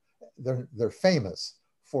 They're famous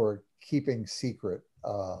for keeping secret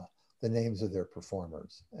the names of their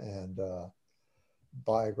performers. And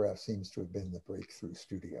Biograph seems to have been the breakthrough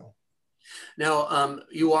studio. Now,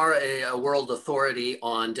 you are a world authority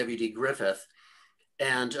on W.D. Griffith,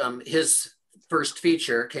 and his first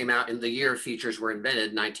feature came out in the year features were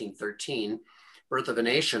invented, 1913, Birth of a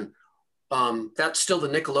Nation. That's still the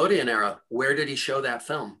Nickelodeon era. Where did he show that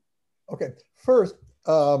film? Okay, first,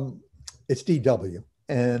 it's DW,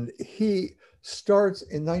 and he starts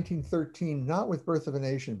in 1913, not with Birth of a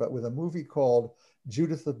Nation, but with a movie called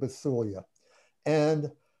Judith of Bethulia.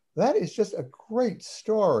 And that is just a great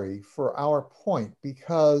story for our point,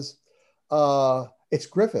 because it's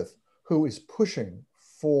Griffith who is pushing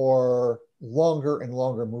for longer and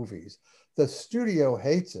longer movies. The studio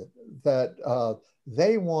hates it, that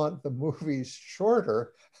they want the movies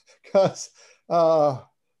shorter because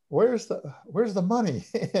where's the money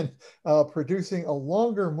in producing a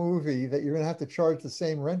longer movie that you're going to have to charge the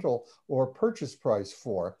same rental or purchase price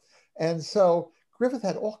for? And so Griffith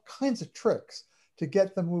had all kinds of tricks to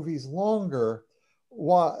get the movies longer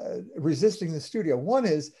while resisting the studio. One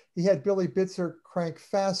is he had Billy Bitzer crank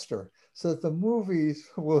faster so that the movies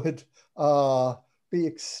would be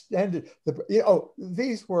extended.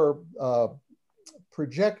 These were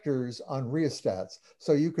projectors on rheostats,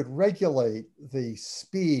 so you could regulate the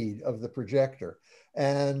speed of the projector.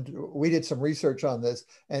 And we did some research on this,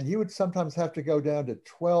 and you would sometimes have to go down to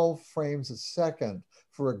 12 frames a second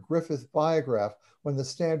for a Griffith biograph when the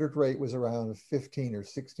standard rate was around 15 or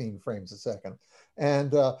 16 frames a second.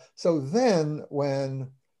 And so then when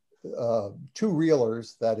two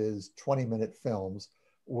reelers, that is 20-minute films,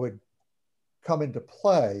 would come into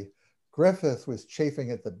play, Griffith was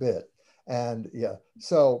chafing at the bit. And yeah,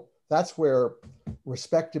 so that's where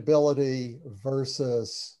respectability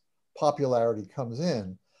versus popularity comes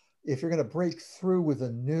in. If you're going to break through with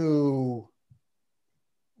a new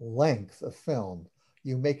length of film,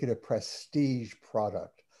 you make it a prestige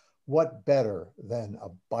product. What better than a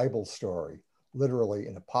Bible story, literally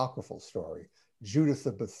an apocryphal story, Judith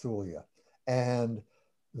of Bethulia? And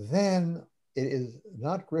then it is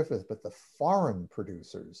not Griffith, but the foreign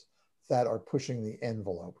producers that are pushing the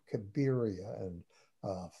envelope. Cabiria and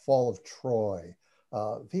Fall of Troy.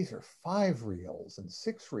 These are 5 reels and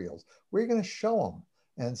 6 reels. Where are you going to show them?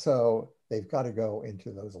 And so they've got to go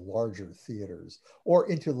into those larger theaters or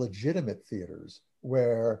into legitimate theaters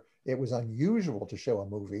where it was unusual to show a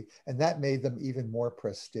movie, and that made them even more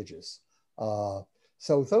prestigious. So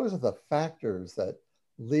those are the factors that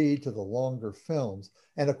lead to the longer films.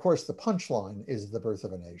 And of course, the punchline is The Birth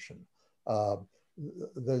of a Nation.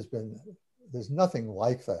 There's nothing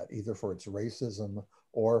like that, either for its racism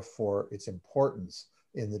or for its importance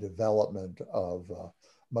in the development of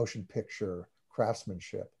motion picture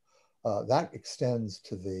craftsmanship. That extends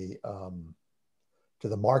to the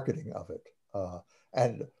marketing of it.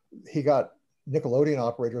 And he got Nickelodeon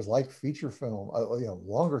operators like feature film,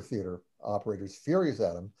 longer theater operators furious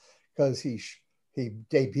at him because he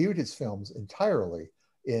debuted his films entirely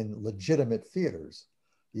in legitimate theaters.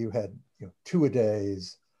 You had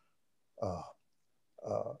two-a-days,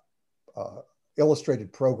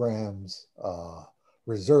 illustrated programs,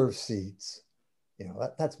 reserve seats.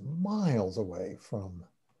 That's miles away from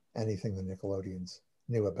anything the Nickelodeons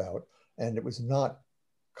knew about, and it was not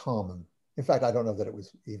common. In fact, I don't know that it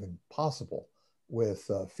was even possible with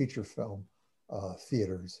feature film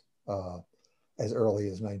theaters as early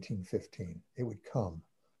as 1915. It would come,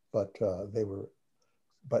 but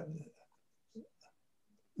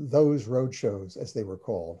those road shows, as they were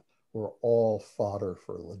called, were all fodder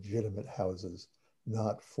for legitimate houses,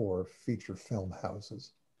 not for feature film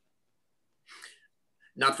houses.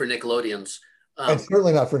 Not for Nickelodeons. And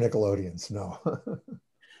certainly not for Nickelodeons, no.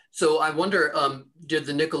 So I wonder, did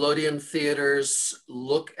the Nickelodeon theaters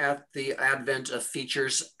look at the advent of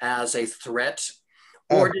features as a threat,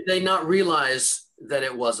 or did they not realize that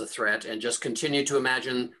it was a threat and just continue to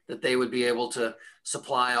imagine that they would be able to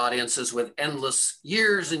supply audiences with endless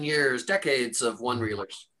years and years, decades of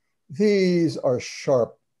one-reelers? These are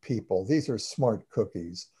sharp people. These are smart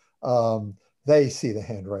cookies. They see the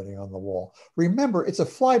handwriting on the wall. Remember, it's a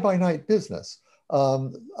fly-by-night business.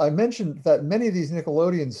 I mentioned that many of these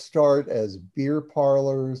Nickelodeons start as beer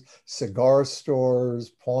parlors, cigar stores,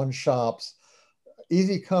 pawn shops.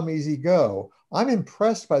 Easy come, easy go. I'm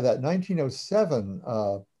impressed by that 1907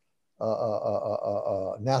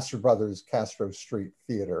 Nasser Brothers Castro Street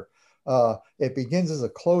Theater. It begins as a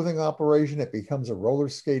clothing operation. It becomes a roller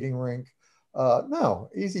skating rink. No,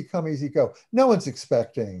 easy come, easy go. No one's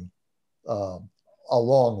expecting a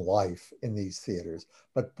long life in these theaters,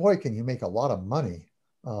 but boy, can you make a lot of money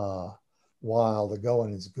while the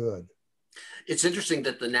going is good. It's interesting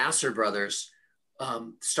that the Nasser brothers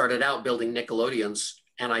started out building Nickelodeons,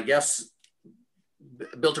 and I guess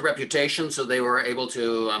built a reputation, so they were able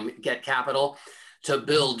to get capital to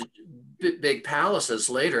build big palaces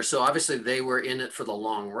later. So obviously they were in it for the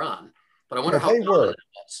long run. But I wonder how they were.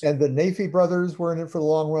 And the Nafee brothers were in it for the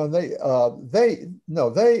long run.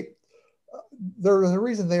 There's a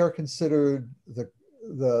reason they are considered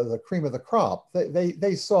the cream of the crop.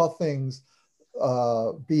 They saw things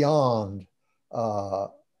beyond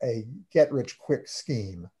a get-rich-quick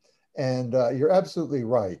scheme. And you're absolutely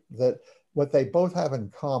right that what they both have in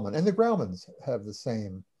common, and the Graumans have the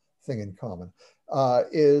same thing in common,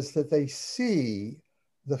 is that they see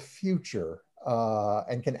the future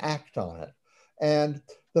and can act on it. And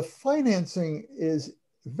the financing is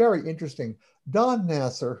very interesting. Don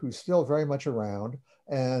Nasser, who's still very much around,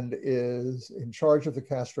 and is in charge of the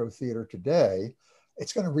Castro Theater today.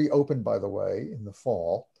 It's going to reopen, by the way, in the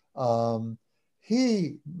fall.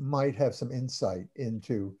 He might have some insight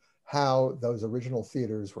into how those original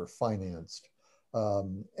theaters were financed.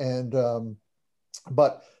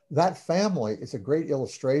 But that family is a great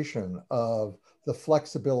illustration of the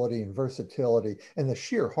flexibility and versatility and the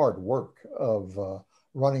sheer hard work of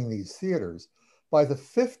running these theaters. By the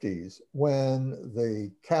 50s, when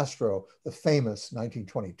the Castro, the famous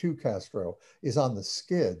 1922 Castro, is on the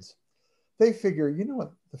skids, they figure, you know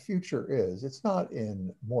what the future is? It's not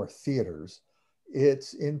in more theaters,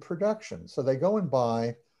 it's in production. So they go and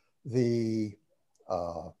buy the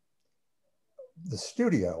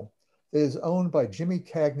studio that is owned by Jimmy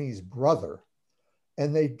Cagney's brother,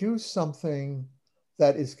 and they do something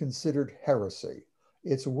that is considered heresy.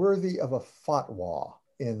 It's worthy of a fatwa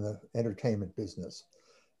in the entertainment business.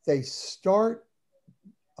 They start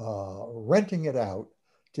renting it out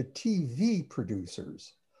to TV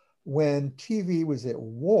producers when TV was at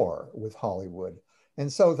war with Hollywood.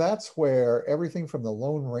 And so that's where everything from The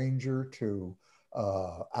Lone Ranger to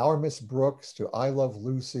Our Miss Brooks to I Love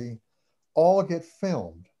Lucy all get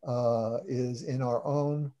filmed, is in our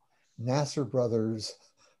own Nasser Brothers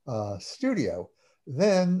studio.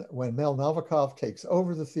 Then when Mel Novikov takes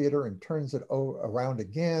over the theater and turns it around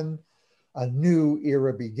again, a new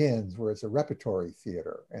era begins where it's a repertory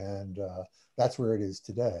theater. And that's where it is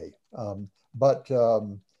today. No,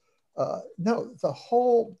 the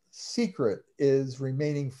whole secret is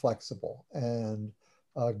remaining flexible and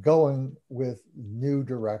going with new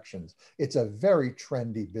directions. It's a very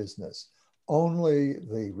trendy business. Only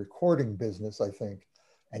the recording business, I think,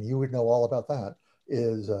 and you would know all about that,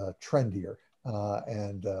 is trendier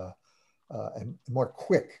and more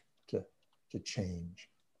quick to change.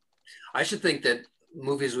 I should think that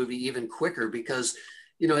movies would be even quicker because,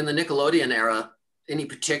 you know, in the Nickelodeon era, any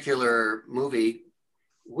particular movie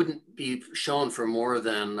wouldn't be shown for more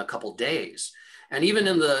than a couple days. And even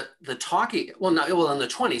in the talkie, in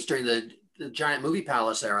the 20s during the Giant Movie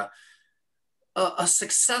Palace era, a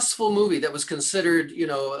successful movie that was considered, you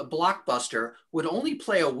know, a blockbuster would only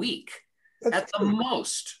play a week at the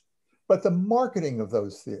most. But the marketing of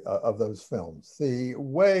those films, the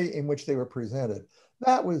way in which they were presented,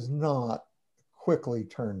 that was not quickly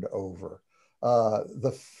turned over.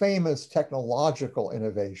 The famous technological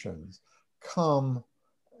innovations come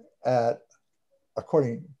at,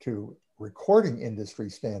 according to recording industry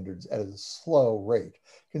standards, at a slow rate.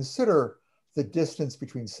 Consider the distance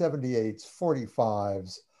between 78s,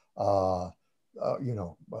 45s,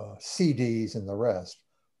 CDs and the rest.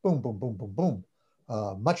 Boom, boom, boom, boom, boom.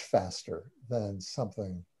 Much faster than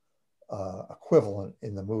something equivalent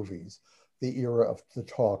in the movies. The era of the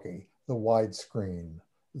talkie, the widescreen,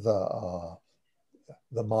 the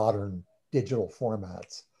modern digital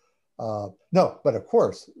formats. No, but of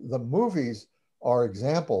course, the movies are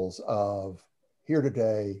examples of here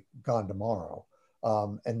today, gone tomorrow.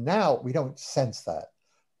 And now we don't sense that,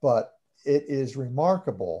 but it is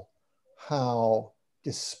remarkable how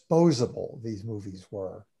disposable these movies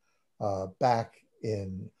were back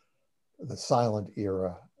in the silent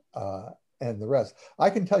era and the rest. I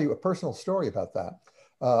can tell you a personal story about that.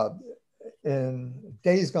 In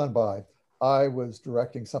days gone by, I was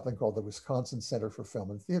directing something called the Wisconsin Center for Film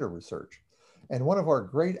and Theater Research. And one of our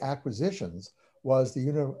great acquisitions was the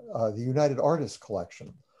United Artists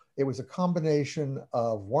Collection. It was a combination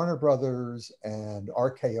of Warner Brothers and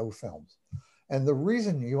RKO films. And the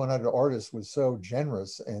reason United Artists was so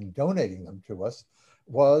generous in donating them to us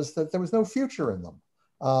was that there was no future in them.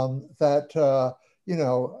 They're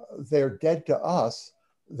dead to us.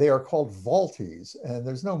 They are called vaulties, and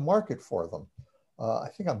there's no market for them. I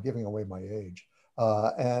think I'm giving away my age.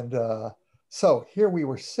 So here we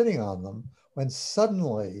were sitting on them when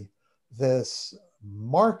suddenly this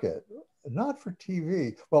market, not for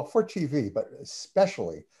TV, well, for TV, but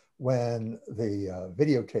especially when the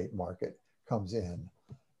videotape market comes in,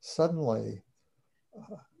 suddenly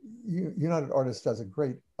United Artists does a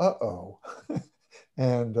great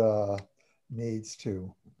and needs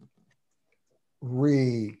to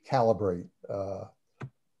recalibrate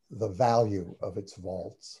the value of its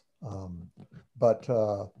vaults.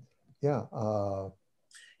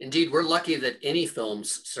 Indeed, we're lucky that any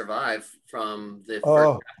films survive from the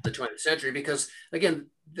first half of the 20th century because, again,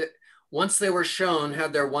 once they were shown,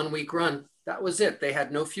 had their 1 week run, that was it. They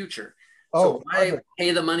had no future. So why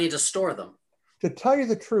pay the money to store them? To tell you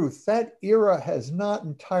the truth, that era has not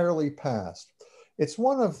entirely passed. It's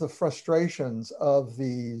one of the frustrations of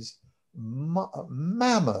these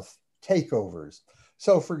mammoth takeovers.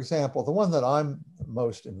 So, for example, the one that I'm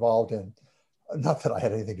most involved in, not that I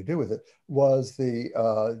had anything to do with it, was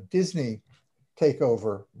the Disney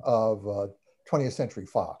takeover of 20th Century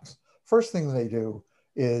Fox. First thing they do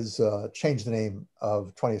is change the name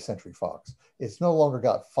of 20th Century Fox. It's no longer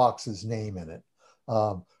got Fox's name in it.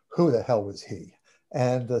 Who the hell was he?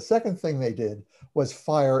 And the second thing they did was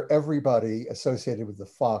fire everybody associated with the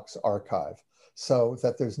Fox archive, so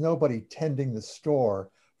that there's nobody tending the store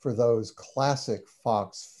for those classic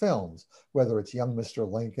Fox films, whether it's Young Mr.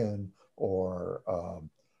 Lincoln or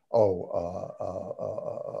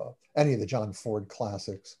any of the John Ford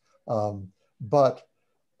classics. But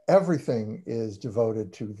everything is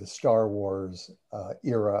devoted to the Star Wars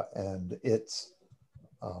era and its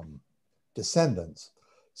descendants.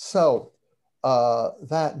 So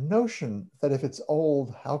that notion that if it's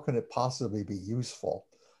old, how can it possibly be useful,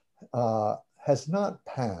 has not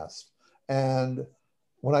passed. And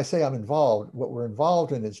when I say I'm involved, what we're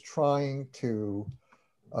involved in is trying to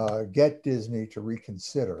get Disney to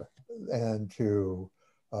reconsider and to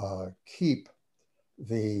keep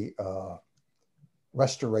the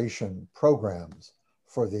restoration programs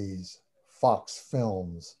for these Fox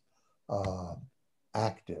films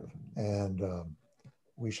active. And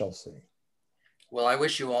we shall see. Well, I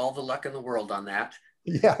wish you all the luck in the world on that.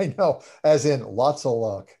 Yeah, I know, as in lots of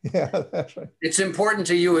luck. Yeah, that's right. It's important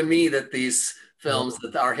to you and me that these films,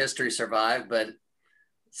 that our history survive, but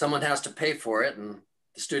someone has to pay for it, and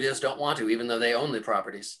the studios don't want to, even though they own the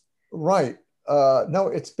properties. Right.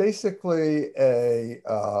 No, it's basically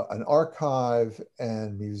an archive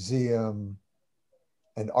and museum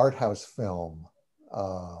and art house film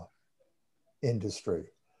industry.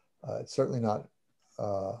 It's certainly not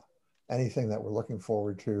anything that we're looking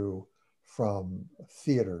forward to from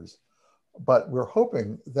theaters, but we're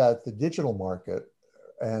hoping that the digital market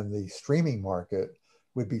and the streaming market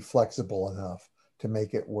would be flexible enough to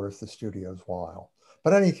make it worth the studio's while.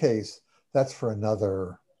 But in any case, that's for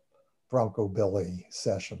another Bronco Billy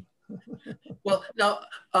session. Well, now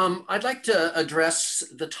I'd like to address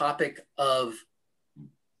the topic of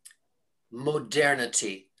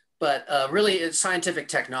modernity, but really it's scientific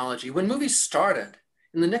technology. When movies started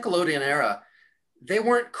in the Nickelodeon era, they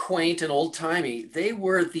weren't quaint and old-timey. They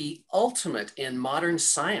were the ultimate in modern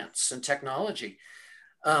science and technology.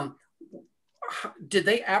 Did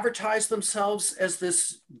they advertise themselves as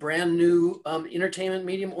this brand new entertainment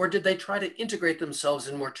medium, or did they try to integrate themselves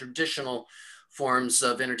in more traditional forms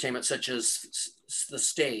of entertainment, such as the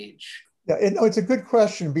stage? Yeah, it's a good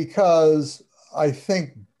question, because I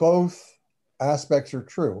think both aspects are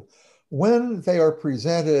true. When they are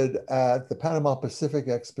presented at the Panama Pacific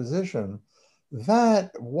Exposition,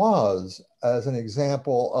 that was, as an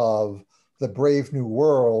example of the brave new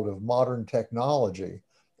world of modern technology.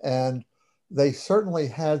 And they certainly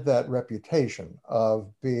had that reputation of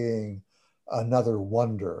being another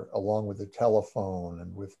wonder, along with the telephone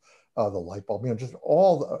and with the light bulb, just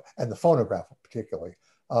all the, and the phonograph particularly.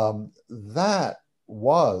 That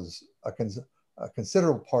was a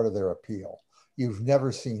considerable part of their appeal. You've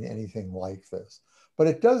never seen anything like this. But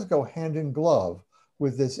it does go hand in glove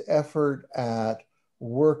with this effort at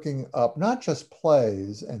working up not just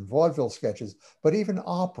plays and vaudeville sketches, but even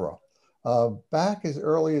opera. Back as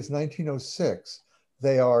early as 1906,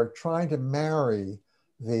 they are trying to marry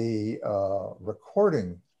the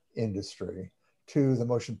recording industry to the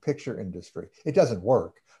motion picture industry. It doesn't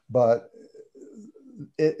work, but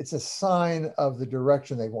it's a sign of the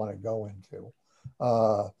direction they want to go into.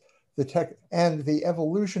 The tech and the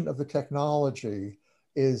evolution of the technology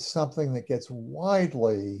is something that gets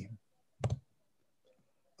widely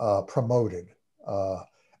promoted.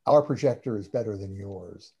 Our projector is better than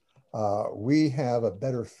yours. We have a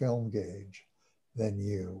better film gauge than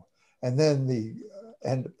you. And then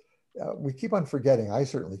we keep on forgetting, I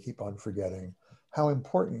certainly keep on forgetting, how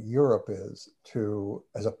important Europe is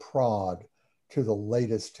as a prod to the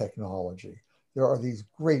latest technology. There are these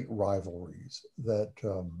great rivalries that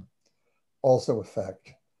also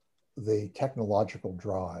affect the technological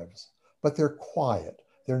drives, but they're quiet.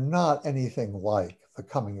 They're not anything like the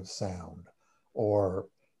coming of sound or,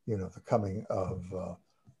 the coming of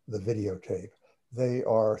the videotape. They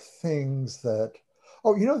are things that,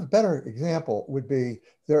 the better example would be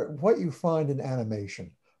what you find in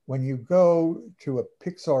animation. When you go to a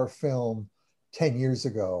Pixar film 10 years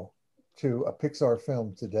ago to a Pixar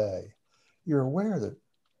film today, you're aware that,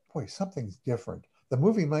 boy, something's different. The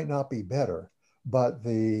movie might not be better, but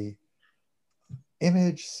the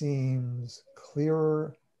image seems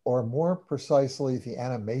clearer, or more precisely, the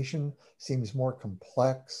animation seems more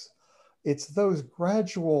complex. It's those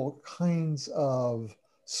gradual kinds of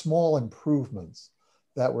small improvements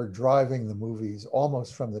that were driving the movies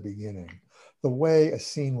almost from the beginning. The way a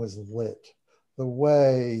scene was lit, the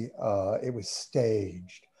way it was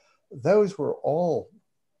staged, those were all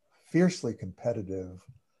fiercely competitive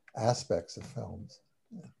aspects of films.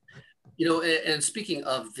 You know, and speaking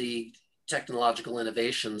of the technological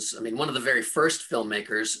innovations, I mean, one of the very first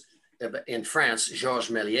filmmakers in France, Georges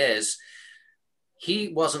Méliès, he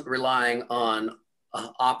wasn't relying on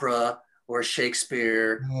opera or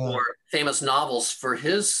Shakespeare or famous novels for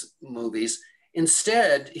his movies.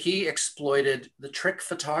 Instead, he exploited the trick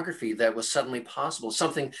photography that was suddenly possible,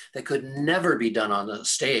 something that could never be done on a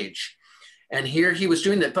stage. And here he was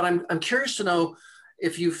doing that. But I'm curious to know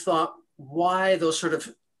if you've thought why those sort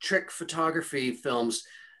of trick photography films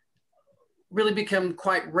really become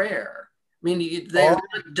quite rare. I mean, they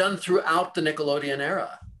were done throughout the Nickelodeon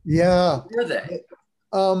era. Yeah. Were they?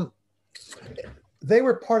 They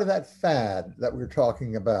were part of that fad that we were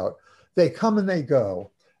talking about. They come and they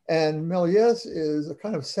go. And Méliès is a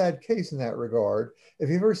kind of sad case in that regard. If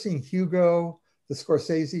you've ever seen Hugo, the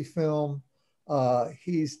Scorsese film,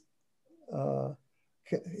 he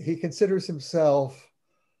considers himself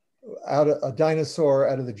a dinosaur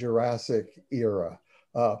out of the Jurassic era.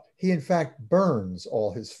 He in fact burns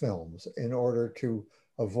all his films in order to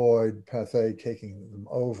avoid Pathé taking them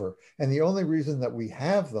over. And the only reason that we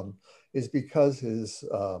have them is because his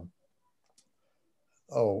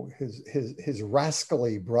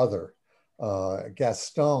rascally brother,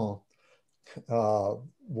 Gaston,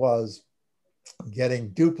 was getting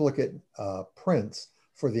duplicate prints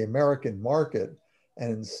for the American market.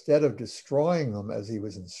 And instead of destroying them as he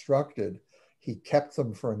was instructed, he kept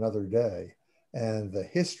them for another day. And the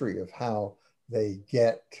history of how they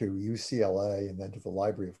get to UCLA and then to the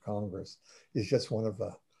Library of Congress is just one of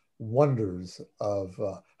the wonders of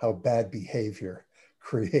how bad behavior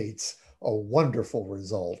creates a wonderful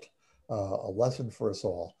result, a lesson for us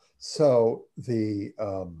all. So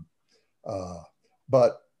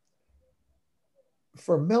but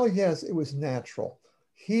for Méliès, it was natural.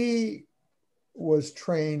 He was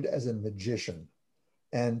trained as a magician,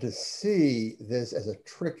 and to see this as a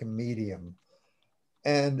trick medium.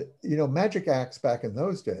 And, you know, magic acts back in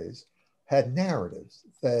those days had narratives.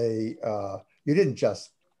 You didn't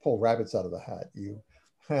just pull rabbits out of the hat. You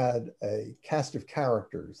had a cast of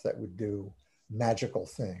characters that would do magical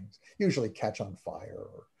things, usually catch on fire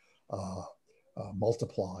or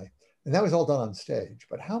multiply. And that was all done on stage.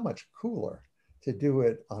 But how much cooler to do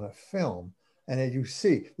it on a film. And as you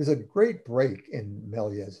see, there's a great break in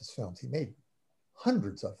Méliès's films. He made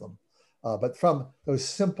hundreds of them. But from those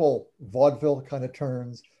simple vaudeville kind of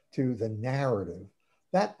turns to the narrative,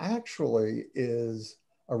 that actually is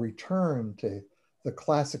a return to the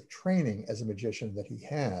classic training as a magician that he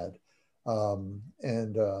had.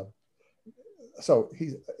 So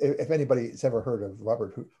if anybody's ever heard of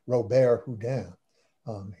Robert Houdin,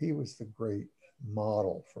 he was the great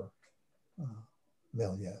model for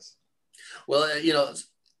Méliès. Well, you know,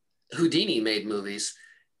 Houdini made movies,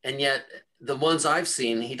 and yet the ones I've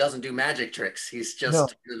seen, he doesn't do magic tricks. He's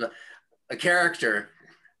just a character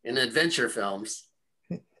in adventure films.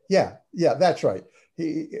 Yeah, that's right.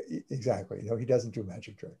 Exactly. You know, he doesn't do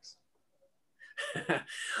magic tricks.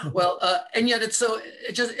 Well, and yet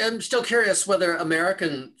I'm still curious whether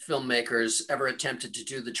American filmmakers ever attempted to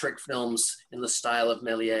do the trick films in the style of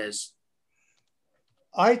Méliès.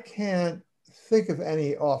 I can't think of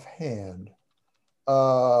any offhand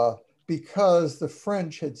because the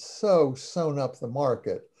French had so sewn up the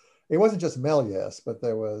market. It wasn't just Méliès, but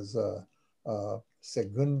there was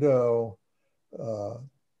Segundo,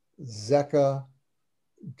 Zecca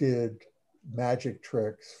did magic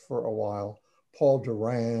tricks for a while. Paul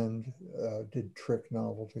Durand did trick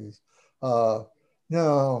novelties.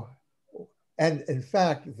 No, and in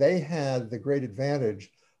fact, they had the great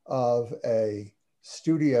advantage of a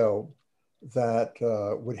studio that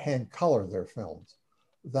would hand color their films.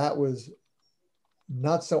 That was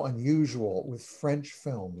not so unusual with French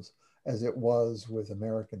films as it was with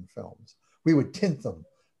American films. We would tint them,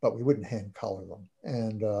 but we wouldn't hand color them.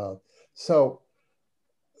 And so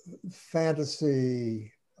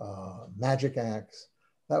fantasy, magic acts,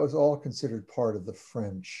 that was all considered part of the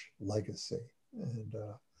French legacy. And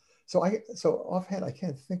so offhand, I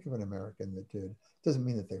can't think of an American that did. Doesn't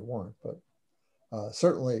mean that they weren't, but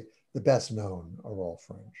certainly the best known are all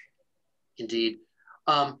French. Indeed.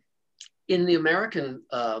 In the American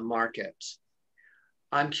market,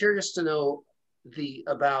 I'm curious to know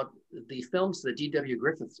about the films that D.W.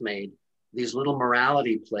 Griffith made, these little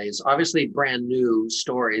morality plays, obviously brand new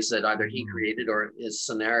stories that either he created or his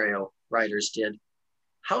scenario writers did.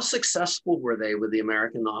 How successful were they with the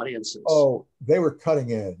American audiences? Oh, they were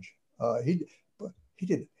cutting edge.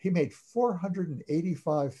 He made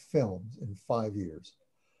 485 films in 5 years.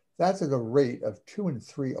 that's at a rate of 2 and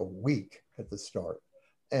 3 a week at the start.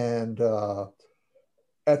 And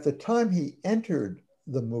at the time he entered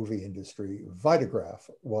the movie industry, Vitagraph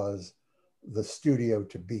was the studio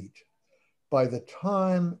to beat. By the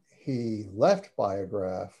time he left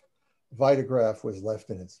Vitagraph was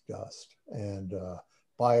left in its dust, and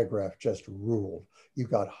Biograph just ruled. You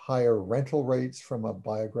got higher rental rates from a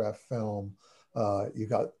Biograph film. You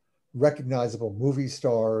got recognizable movie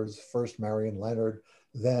stars, first Marion Leonard,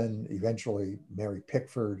 then eventually Mary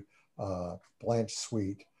Pickford, Blanche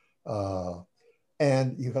Sweet,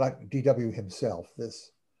 and you got D.W. himself,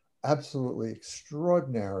 this absolutely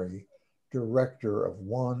extraordinary director of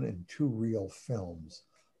 1 and 2 reel films.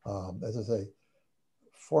 As I say,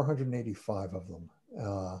 485 of them.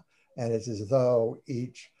 And it's as though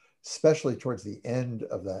each, especially towards the end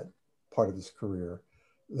of that part of his career,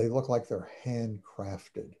 they look like they're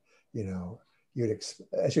handcrafted. You know,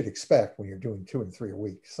 as you'd expect when you're doing 2 and 3 a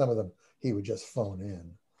week. Some of them he would just phone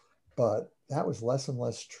in. But that was less and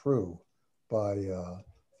less true by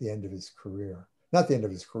the end of his career. Not the end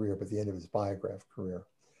of his career, but the end of his Biograph career.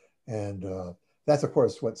 And that's, of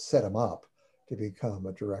course, what set him up to become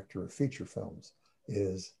a director of feature films,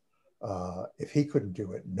 is if he couldn't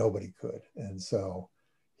do it, nobody could. And so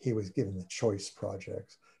he was given the choice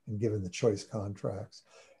projects and given the choice contracts.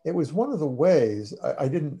 It was one of the ways, I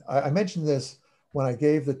mentioned this when I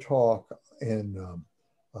gave the talk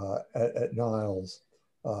at Niles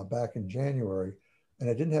back in January, and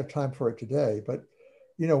I didn't have time for it today, but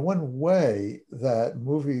you know, one way that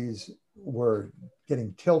movies were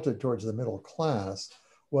getting tilted towards the middle class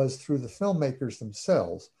was through the filmmakers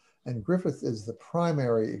themselves. And Griffith is the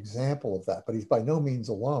primary example of that, but he's by no means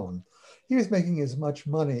alone. He was making as much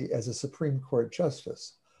money as a Supreme Court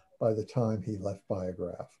justice by the time he left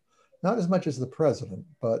Biograph. Not as much as the president,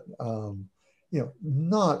 but you know,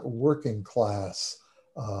 not working class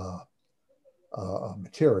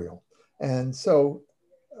material. And so,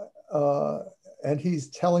 and he's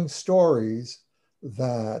telling stories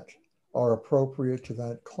that are appropriate to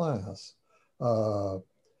that class.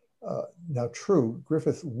 Now, true,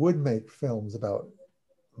 Griffith would make films about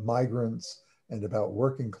migrants and about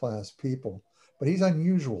working class people, but he's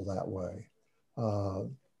unusual that way.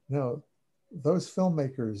 Now, those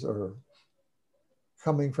filmmakers are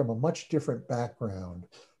coming from a much different background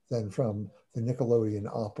than from the Nickelodeon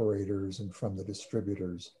operators and from the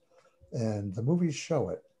distributors. And the movies show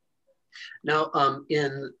it. Now,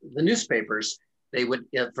 in the newspapers, they would,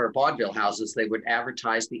 for vaudeville houses, they would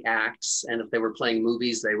advertise the acts. And if they were playing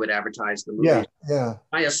movies, they would advertise the movies. Yeah.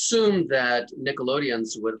 I assume that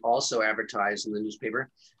Nickelodeons would also advertise in the newspaper.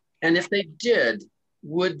 And if they did,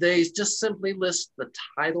 would they just simply list the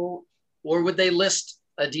title, or would they list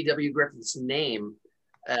a D.W. Griffith's name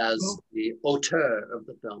as the auteur of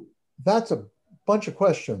the film? That's a bunch of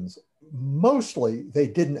questions. Mostly they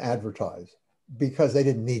didn't advertise because they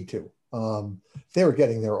didn't need to. They were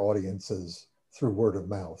getting their audiences through word of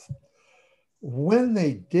mouth. When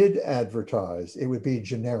they did advertise, it would be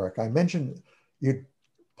generic. I mentioned you'd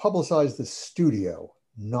publicize the studio,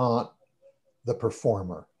 not the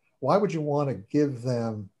performer. Why would you want to give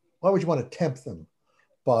them, why would you want to tempt them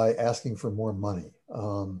by asking for more money?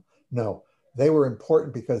 No, they were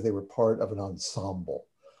important because they were part of an ensemble.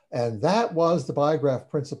 And that was the Biograph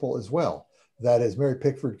principle as well. That is, Mary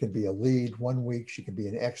Pickford could be a lead one week, she could be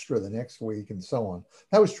an extra the next week, and so on.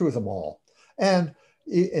 That was true of them all. And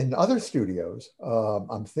in other studios,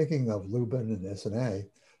 I'm thinking of Lubin and S&A,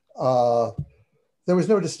 there was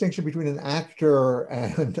no distinction between an actor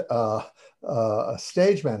and a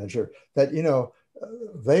stage manager. That, you know,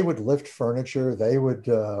 they would lift furniture, they would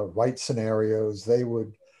write scenarios, they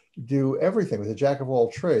would do everything. It was a jack of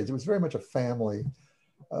all trades. It was very much a family.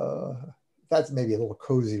 That's maybe a little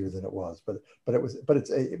cozier than it was, but it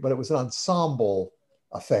was an ensemble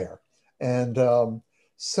affair. And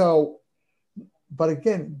so, but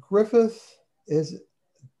again, Griffith is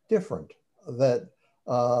different. That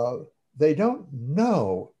they don't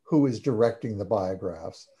know who is directing the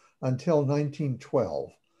biographs until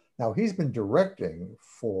 1912. Now, he's been directing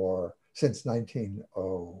since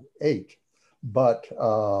 1908, but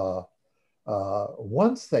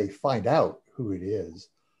once they find out who it is,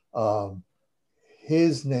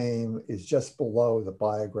 his name is just below the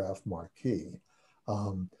Biograph marquee.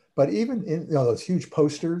 But even in those huge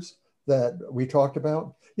posters that we talked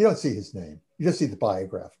about, you don't see his name. You just see the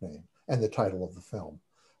Biograph name and the title of the film.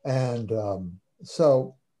 And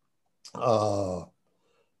so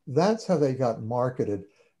that's how they got marketed.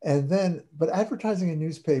 And then, but advertising in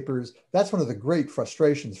newspapers, that's one of the great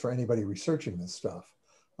frustrations for anybody researching this stuff.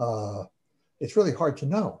 It's really hard to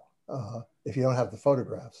know if you don't have the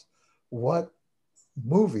photographs what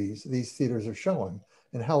movies these theaters are showing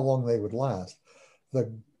and how long they would last.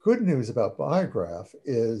 The good news about Biograph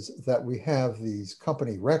is that we have these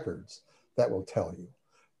company records that will tell you,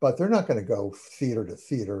 but they're not going to go theater to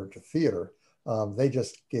theater to theater. They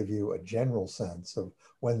just give you a general sense of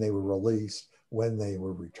when they were released, when they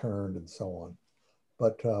were returned, and so on.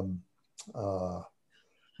 But no,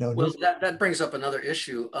 well, that brings up another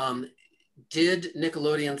issue. Did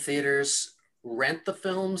Nickelodeon theaters rent the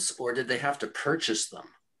films, or did they have to purchase them?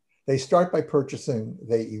 They start by purchasing,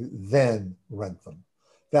 they then rent them.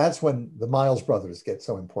 That's when the Miles brothers get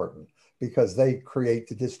so important, because they create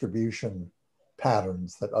the distribution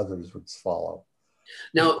patterns that others would follow.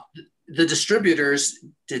 Now, the distributors,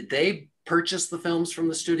 did they purchase the films from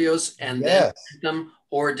the studios and then rent them,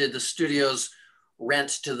 or did the studios rent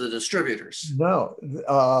to the distributors? No,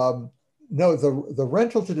 no, the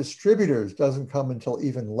rental to distributors doesn't come until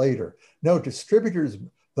even later. No, distributors,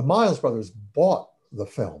 the Miles brothers bought the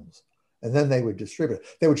films and then they would distribute.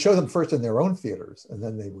 They would show them first in their own theaters and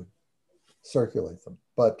then they would circulate them.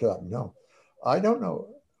 But no, I don't know.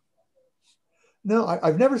 No,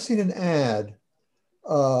 I've never seen an ad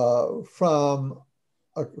from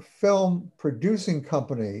a film producing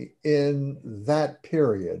company in that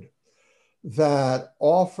period that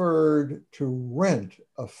offered to rent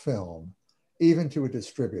a film even to a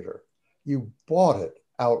distributor. You bought it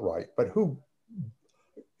outright, but who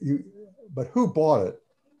bought it?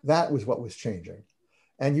 That was what was changing.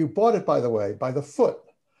 And you bought it, by the way, by the foot,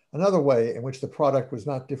 another way in which the product was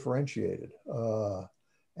not differentiated.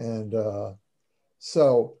 And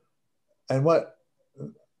what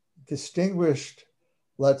distinguished,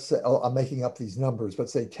 let's say, I'm making up these numbers, but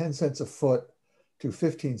say 10 cents a foot to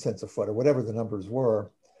 15 cents a foot, or whatever the numbers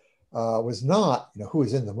were, was not, who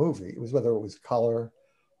was in the movie. It was whether it was color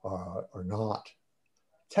or not.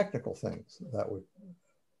 Technical things that would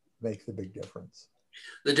make the big difference.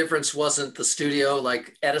 The difference wasn't the studio,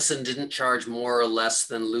 like Edison didn't charge more or less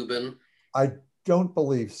than Lubin? I don't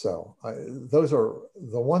believe so. Those are,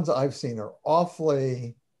 the ones I've seen are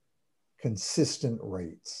awfully consistent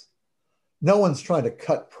rates. No one's trying to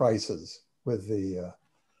cut prices with the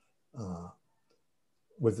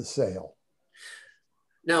sale.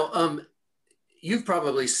 Now, you've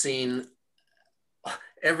probably seen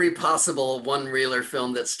every possible one-reeler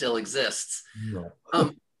film that still exists. No.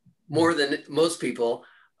 More than most people.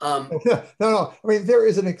 No. I mean, there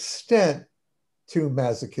is an extent to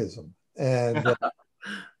masochism, and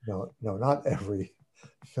no, not every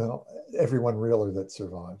film, every one-reeler that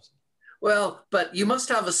survives. Well, but you must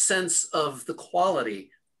have a sense of the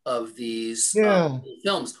quality of these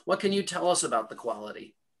films. What can you tell us about the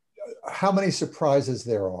quality? How many surprises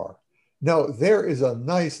there are. No, there is a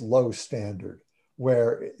nice low standard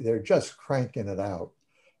where they're just cranking it out.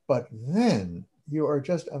 But then you are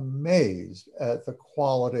just amazed at the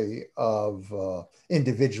quality of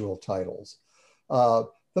individual titles.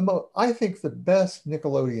 I think the best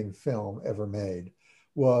Nickelodeon film ever made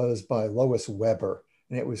was by Lois Weber,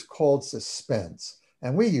 and it was called Suspense.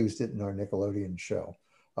 And we used it in our Nickelodeon show.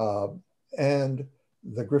 And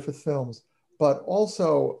the Griffith films, but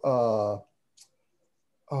also,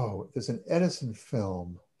 there's an Edison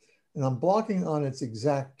film, and I'm blocking on its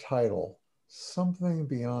exact title, Something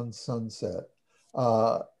Beyond Sunset,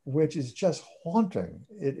 which is just haunting.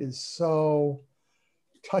 It is so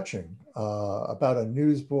touching, about a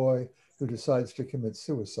newsboy who decides to commit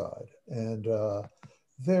suicide. And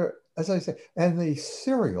there, as I say, and the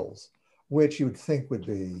serials, which you would think would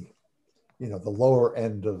be, the lower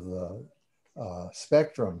end of the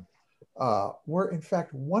spectrum, were in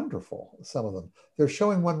fact wonderful, some of them. They're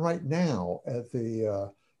showing one right now at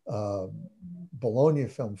the Bologna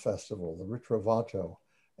Film Festival, the Ritrovato,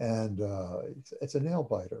 and it's a nail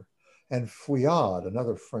biter. And Fouillade,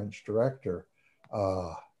 another French director,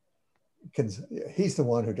 he's the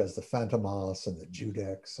one who does the Fantomas and the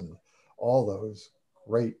Judex and all those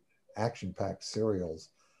great action-packed serials.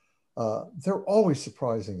 They're always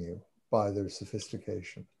surprising you by their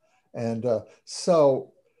sophistication. And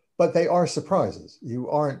but they are surprises. You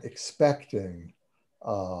aren't expecting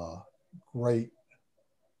great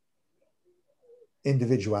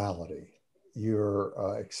individuality. You're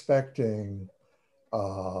expecting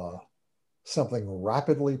something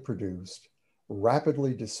rapidly produced,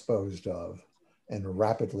 rapidly disposed of, and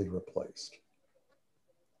rapidly replaced.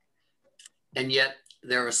 And yet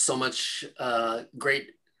there was so much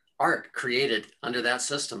great art created under that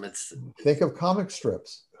system. Think of comic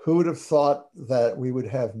strips. Who would have thought that we would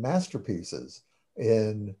have masterpieces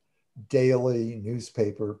in daily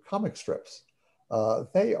newspaper comic strips?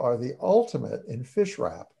 They are the ultimate in fish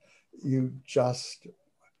wrap. Except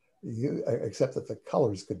that the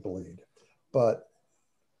colors could bleed. But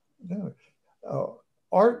no.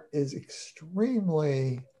 Art is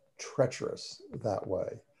extremely treacherous that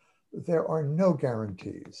way. There are no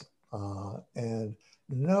guarantees and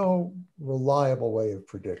no reliable way of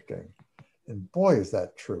predicting. And boy, is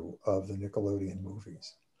that true of the Nickelodeon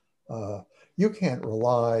movies. You can't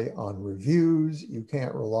rely on reviews. You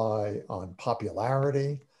can't rely on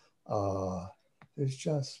popularity. There's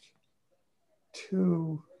just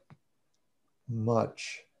too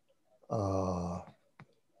much art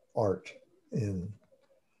in,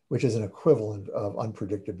 which is an equivalent of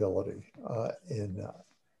unpredictability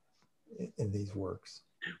in these works.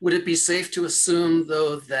 Would it be safe to assume,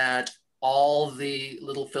 though, that all the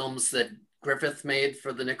little films that Griffith made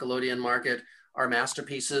for the Nickelodeon market are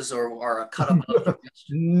masterpieces or are a cut above the rest?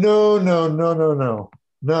 No, no, no, no, no.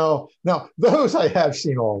 No, no. Those I have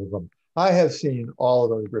seen all of them. I have seen all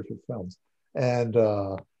of those Griffith films. And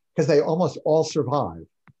because they almost all survive.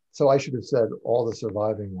 So I should have said all the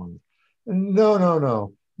surviving ones. No, no,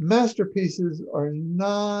 no. Masterpieces are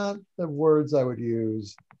not the words I would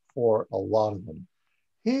use for a lot of them.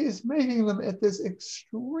 He is making them at this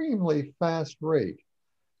extremely fast rate.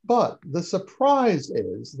 But the surprise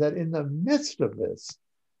is that in the midst of this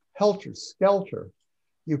helter-skelter,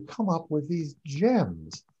 you come up with these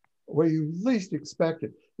gems where you least expect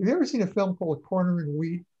it. Have you ever seen a film called Corner and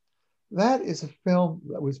Wheat? That is a film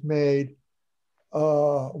that was made,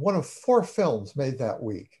 one of 4 films made that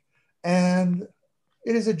week. And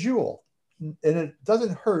it is a jewel. And it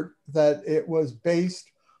doesn't hurt that it was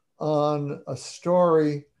based on a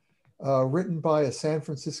story written by a San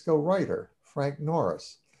Francisco writer, Frank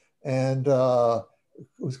Norris. And it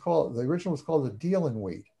was called, the original was called The Deal in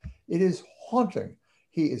Wheat. It is haunting.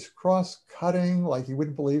 He is cross-cutting like you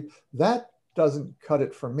wouldn't believe. That doesn't cut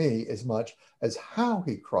it for me as much as how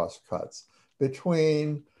he cross-cuts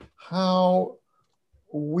between how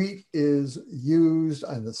wheat is used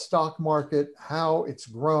in the stock market, how it's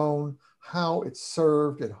grown, how it's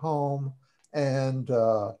served at home, and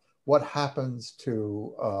what happens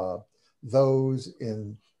to those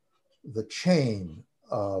in the chain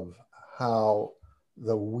of how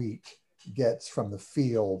the wheat gets from the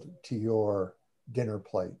field to your dinner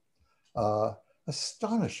plate.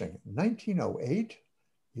 Astonishing. 1908?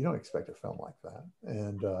 You don't expect a film like that.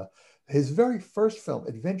 And his very first film,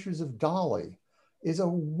 Adventures of Dolly, is a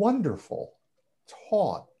wonderful,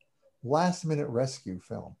 taut, last-minute rescue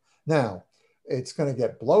film. Now, it's going to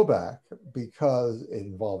get blowback because it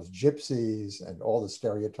involves gypsies and all the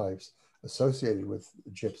stereotypes associated with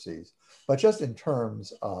gypsies. But just in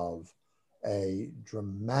terms of a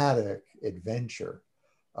dramatic adventure,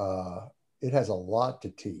 it has a lot to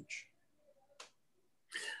teach.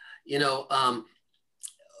 You know,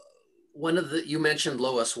 you mentioned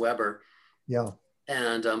Lois Weber. Yeah.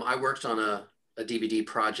 And I worked on a DVD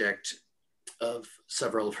project of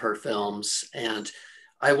several of her films. And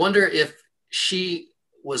I wonder if she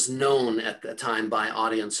was known at the time by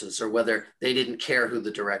audiences or whether they didn't care who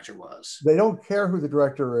the director was. They don't care who the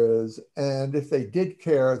director is. And if they did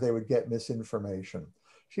care, they would get misinformation.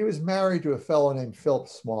 She was married to a fellow named Philip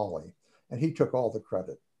Smalley, and he took all the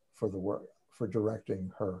credit for the work, for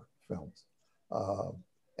directing her films.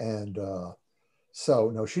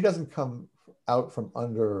 So no, she doesn't come out from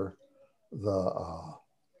under the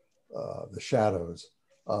shadows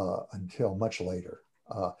until much later.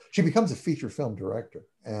 She becomes a feature film director,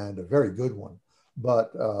 and a very good one.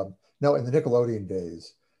 But no, in the Nickelodeon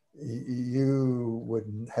days, you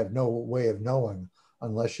would have no way of knowing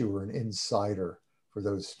unless you were an insider for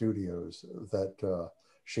those studios that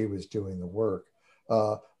she was doing the work.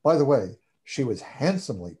 By the way, she was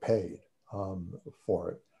handsomely paid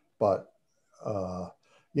for it, but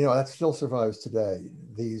you know, that still survives today.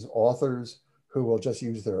 These authors who will just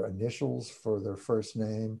use their initials for their first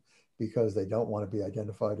name because they don't want to be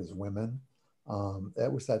identified as women.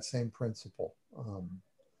 That was that same principle.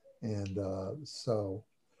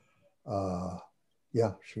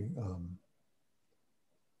 Yeah,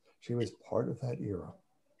 she was part of that era.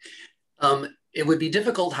 It would be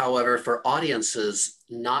difficult, however, for audiences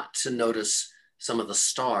not to notice some of the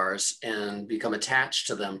stars and become attached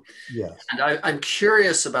to them. Yes. And I'm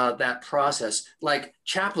curious about that process. Like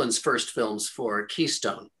Chaplin's first films for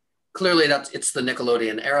Keystone, clearly it's the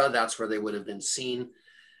Nickelodeon era. That's where they would have been seen.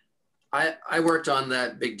 I worked on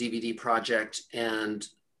that big DVD project and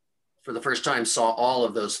for the first time saw all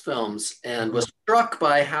of those films and was struck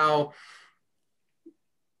by how,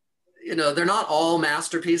 you know, they're not all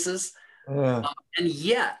masterpieces. Yeah. And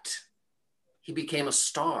yet he became a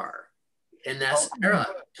star in that era,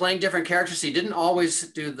 playing different characters. He didn't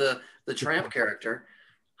always do the tramp character.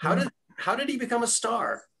 How did he become a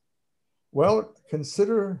star? Well,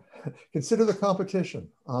 consider the competition.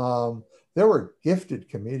 There were gifted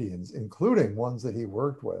comedians, including ones that he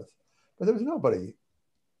worked with, but there was nobody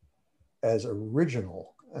as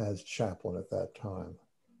original as Chaplin at that time.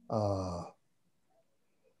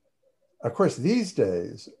 Of course, these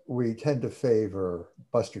days, we tend to favor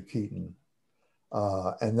Buster Keaton.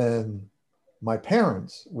 And then my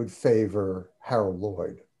parents would favor Harold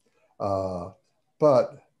Lloyd.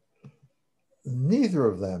 But neither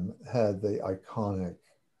of them had the iconic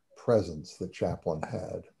presence that Chaplin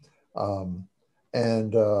had.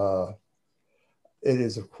 And it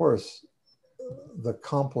is, of course, the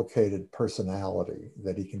complicated personality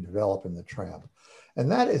that he can develop in The Tramp.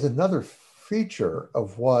 And that is another feature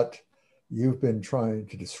of what you've been trying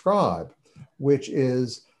to describe, which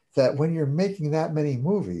is that when you're making that many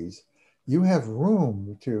movies, you have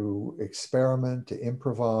room to experiment, to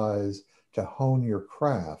improvise, to hone your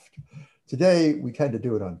craft. Today, we tend to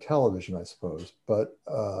do it on television, I suppose, but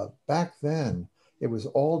back then, it was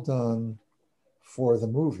all done for the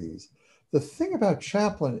movies. The thing about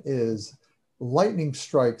Chaplin is lightning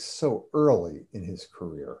strikes so early in his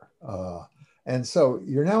career. And so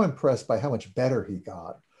you're now impressed by how much better he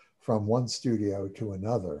got from one studio to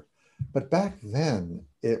another. But back then,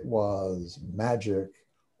 it was magic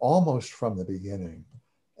almost from the beginning.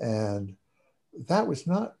 And that was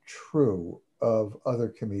not true of other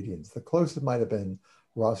comedians. The closest might have been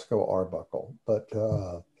Roscoe Arbuckle, but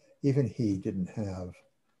even he didn't have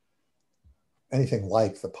anything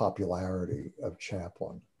like the popularity of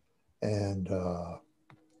Chaplin. And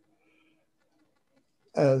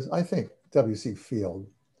as I think W.C. Field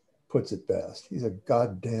puts it best, he's a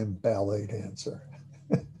goddamn ballet dancer.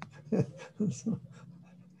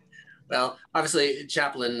 Well, obviously,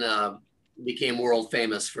 Chaplin became world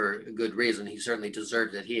famous for a good reason. He certainly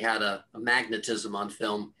deserved it. He had a magnetism on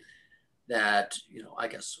film that, you know, I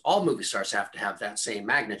guess all movie stars have to have that same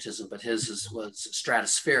magnetism, but his was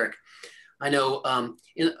stratospheric. I know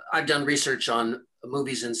I've done research on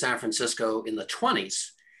movies in San Francisco in the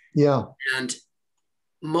 20s. Yeah. And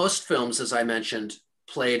most films, as I mentioned,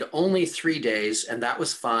 played only 3 days, and that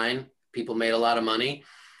was fine. People made a lot of money.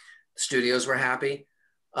 Studios were happy.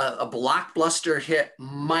 A blockbuster hit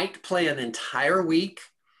might play an entire week.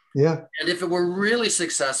 Yeah. And if it were really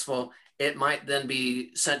successful, it might then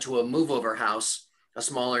be sent to a move-over house, a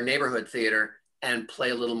smaller neighborhood theater, and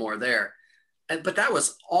play a little more there. But that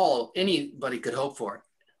was all anybody could hope for,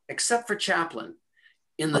 except for Chaplin.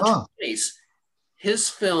 In the 20s, his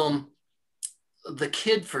film, The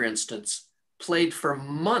Kid, for instance, played for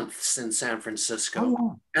months in San Francisco.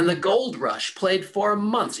 Oh. And The Gold Rush played for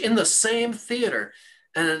months in the same theater.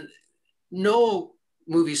 And no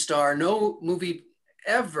movie star, no movie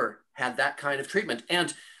ever had that kind of treatment.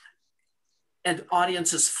 And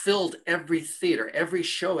audiences filled every theater, every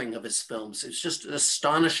showing of his films. It's just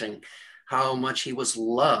astonishing how much he was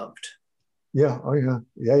loved. Yeah. Oh, yeah.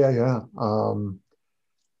 Yeah.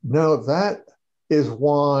 No, that is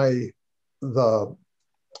why the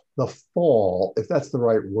fall, if that's the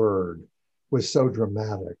right word, was so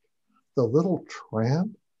dramatic. The Little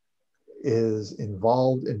Tramp is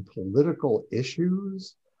involved in political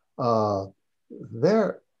issues.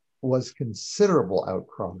 There was considerable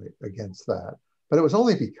outcry against that, but it was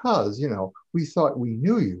only because, you know, we thought we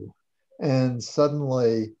knew you. And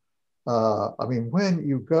suddenly, I mean, when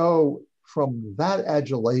you go from that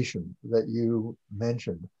adulation that you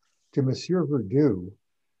mentioned to Monsieur Verdoux,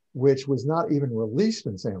 which was not even released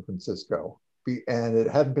in San Francisco, and it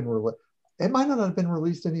hadn't been released, it might not have been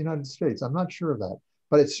released in the United States, I'm not sure of that,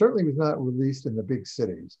 but it certainly was not released in the big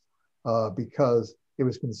cities because it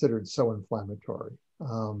was considered so inflammatory.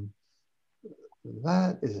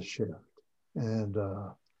 That is a shift. And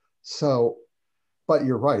so, but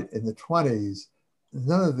you're right, in the 20s,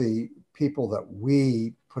 none of the people that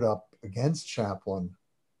we put up against Chaplin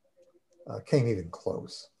came even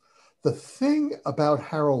close. The thing about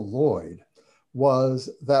Harold Lloyd was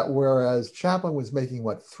that whereas Chaplin was making,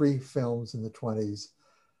 3 films in the 20s,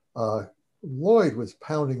 Lloyd was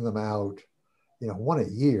pounding them out, you know, 1 a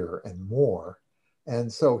year and more.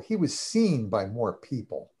 And so he was seen by more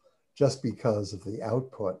people just because of the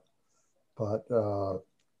output. But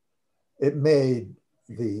it made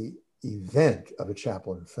the event of a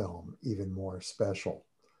Chaplin film even more special.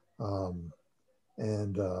 Yeah.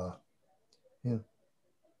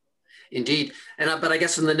 Indeed. But I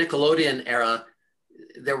guess in the Nickelodeon era,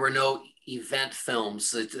 there were no event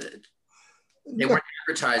films. They weren't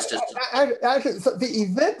advertised as... Actually, the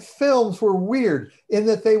event films were weird in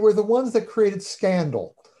that they were the ones that created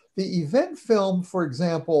scandal. The event film, for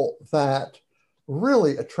example, that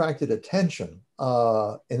really attracted attention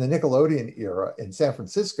in the Nickelodeon era in San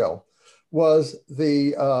Francisco was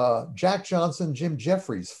the Jack Johnson, Jim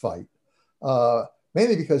Jeffries fight,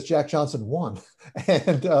 mainly because Jack Johnson won.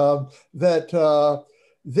 And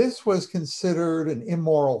this was considered an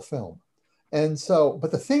immoral film. And so,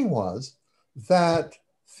 but the thing was that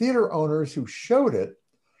theater owners who showed it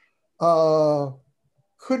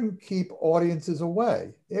couldn't keep audiences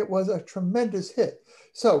away. It was a tremendous hit.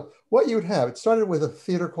 So what you would have, it started with a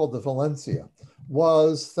theater called the Valencia,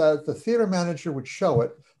 was that the theater manager would show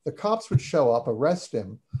it, the cops would show up, arrest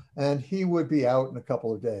him, and he would be out in a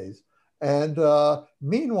couple of days. And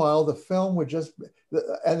meanwhile, the film would just,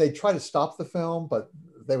 and they'd try to stop the film, but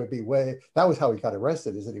they would be that was how he got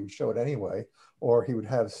arrested, is that he would show it anyway, or he would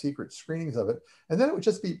have secret screenings of it. And then it would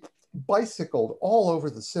just be bicycled all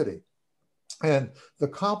over the city. And the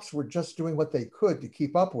cops were just doing what they could to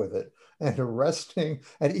keep up with it and arresting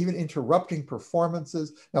and even interrupting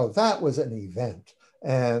performances. Now that was an event,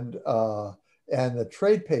 and the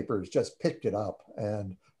trade papers just picked it up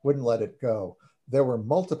and wouldn't let it go. There were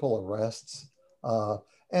multiple arrests.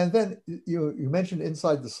 And then you mentioned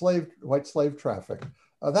Inside the White Slave Traffic.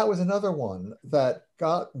 That was another one that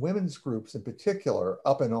got women's groups in particular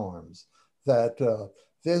up in arms, that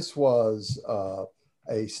this was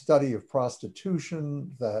a study of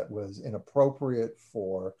prostitution that was inappropriate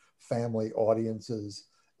for family audiences,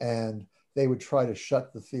 and they would try to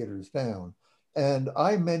shut the theaters down. And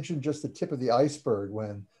I mentioned just the tip of the iceberg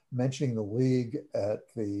when mentioning the League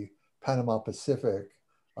at the Panama Pacific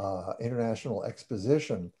International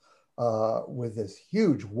Exposition, with this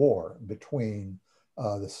huge war between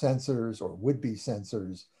the censors or would-be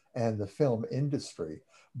censors and the film industry,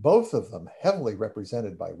 both of them heavily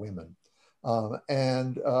represented by women.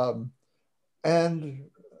 And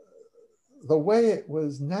the way it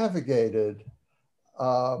was navigated,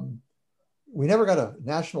 we never got a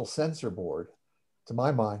national censor board, to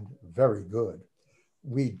my mind, very good.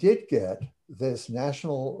 We did get this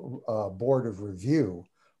National Board of Review,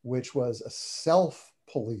 which was a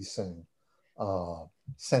self-policing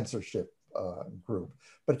censorship group,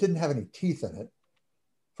 but it didn't have any teeth in it,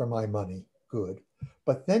 for my money, good.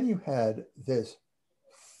 But then you had this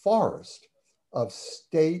forest of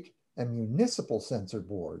state and municipal censor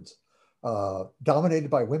boards, dominated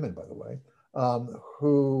by women, by the way,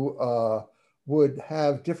 who would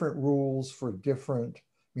have different rules for different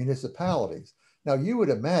municipalities. Now, you would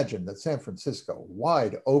imagine that San Francisco,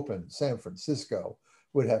 wide open San Francisco,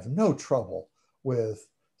 would have no trouble with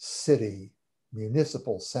city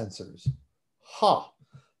municipal censors.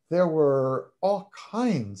 There were all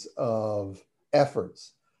kinds of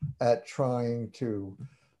efforts at trying to,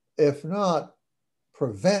 if not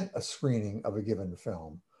prevent a screening of a given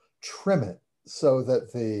film, trim it so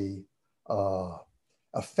that the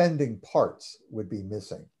offending parts would be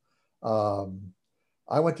missing.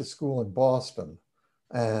 I went to school in Boston,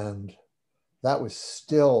 and that was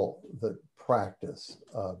still the practice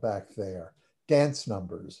back there. Dance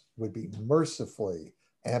numbers would be mercifully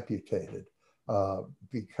amputated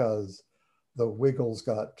because the Wiggles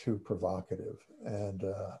got too provocative. And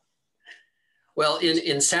well,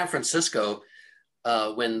 in San Francisco,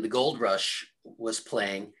 when the Gold Rush was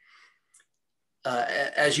playing,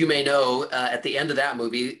 as you may know, at the end of that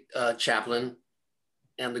movie, Chaplin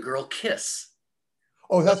and the girl kiss.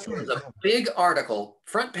 Oh, that's right. There's a big article,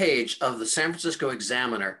 front page of the San Francisco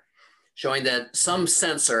Examiner, showing that some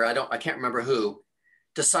censor, I can't remember who,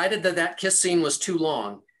 decided that that kiss scene was too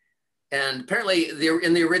long. And apparently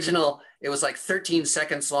in the original, it was like 13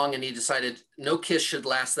 seconds long, and he decided no kiss should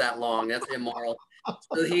last that long. That's immoral.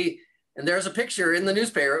 So and there's a picture in the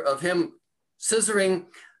newspaper of him scissoring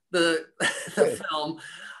the film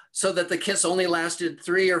so that the kiss only lasted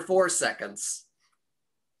 3 or 4 seconds.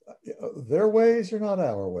 Their ways are not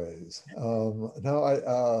our ways.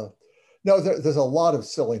 No, there's a lot of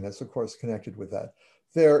silliness, of course, connected with that.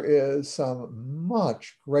 There is some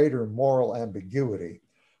much greater moral ambiguity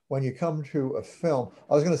when you come to a film.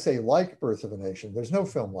 I was going to say like Birth of a Nation. There's no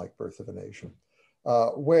film like Birth of a Nation,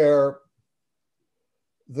 where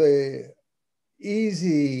the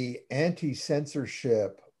easy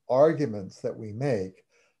anti-censorship arguments that we make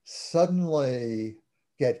suddenly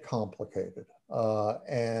get complicated.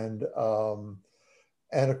 And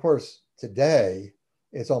of course, today,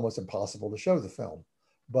 it's almost impossible to show the film.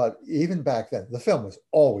 But even back then, the film was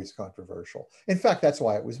always controversial. In fact, that's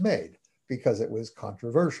why it was made, because it was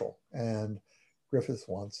controversial. And Griffith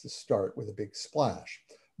wants to start with a big splash.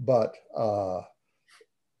 But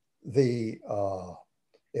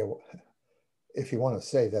if you want to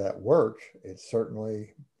say that it worked, it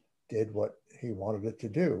certainly did what he wanted it to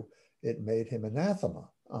do. It made him anathema.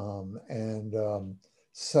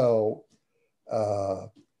 So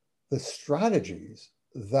the strategies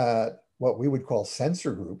that what we would call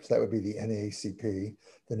censor groups, that would be the NAACP,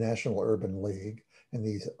 the National Urban League, and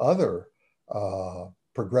these other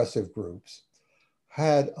progressive groups,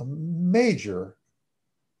 had a major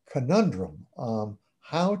conundrum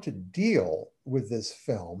how to deal with this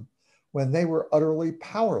film when they were utterly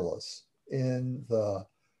powerless in the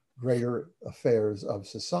greater affairs of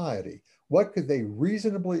society. What could they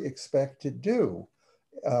reasonably expect to do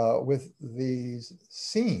with these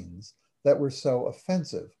scenes that were so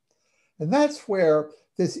offensive? And that's where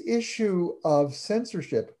this issue of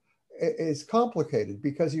censorship is complicated,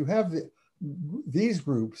 because you have these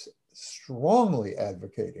groups strongly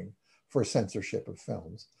advocating for censorship of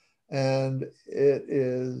films. And it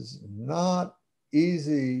is not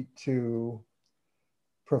easy to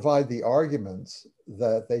provide the arguments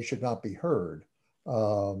that they should not be heard.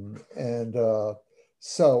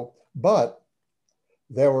 But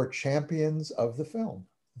there were champions of the film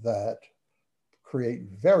that create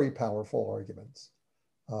very powerful arguments.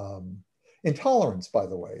 Intolerance, by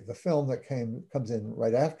the way, the film that comes in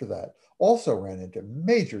right after that, also ran into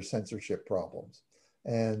major censorship problems.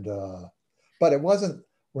 And, but it wasn't,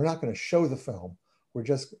 we're not going to show the film. We're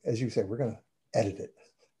just, as you say, we're going to edit it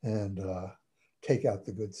and take out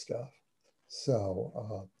the good stuff.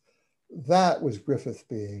 So that was Griffith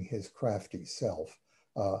being his crafty self.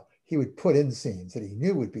 He would put in scenes that he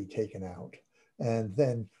knew would be taken out and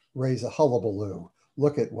then raise a hullabaloo.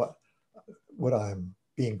 Look at what I'm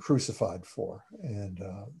being crucified for. And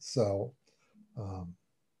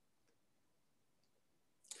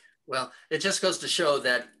well, it just goes to show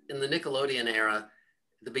that in the Nickelodeon era,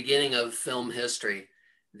 the beginning of film history,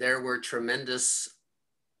 there were tremendous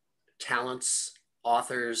talents,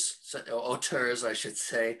 auteurs, I should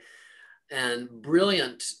say, and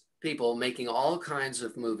brilliant people making all kinds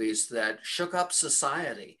of movies that shook up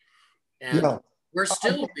society. And yeah, we're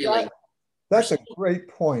still feeling. That's a great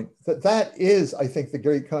point. That is, I think,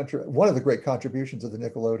 one of the great contributions of the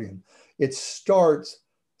Nickelodeon. It starts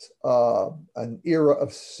an era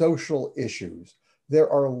of social issues. There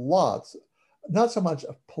are lots, not so much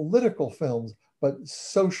of political films, but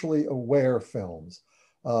socially aware films,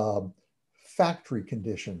 factory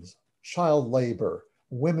conditions, child labor,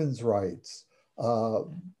 women's rights,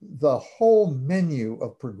 the whole menu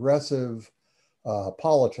of progressive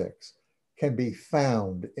politics can be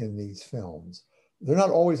found in these films. They're not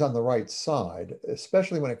always on the right side,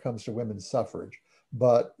 especially when it comes to women's suffrage,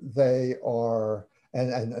 but they are,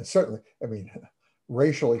 and certainly, I mean,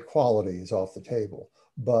 racial equality is off the table,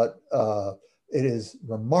 but it is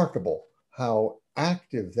remarkable how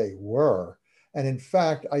active they were. And in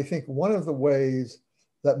fact, I think one of the ways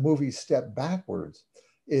that movies step backwards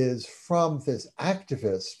is from this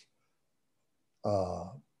activist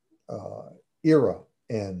era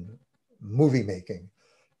in movie making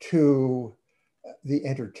to the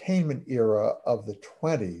entertainment era of the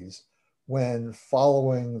 20s, when,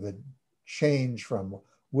 following the change from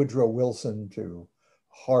Woodrow Wilson to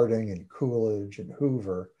Harding and Coolidge and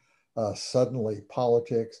Hoover, suddenly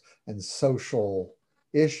politics and social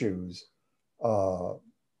issues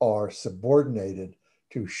are subordinated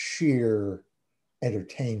to sheer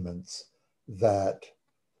entertainments that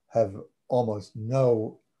have almost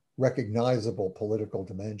no recognizable political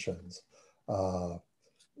dimensions.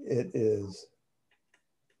 It is,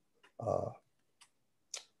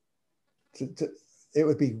 it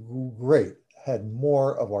would be great had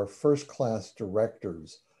more of our first-class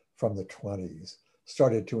directors from the 20s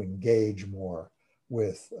started to engage more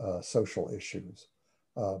with social issues.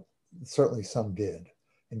 Certainly some did.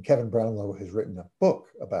 And Kevin Brownlow has written a book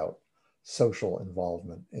about social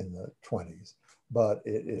involvement in the 20s, but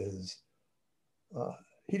it is,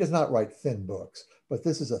 he does not write thin books, but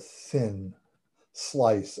this is a thin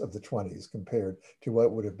slice of the 20s compared to what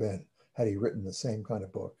it would have been had he written the same kind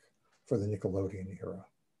of book for the Nickelodeon era.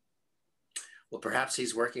 Well, perhaps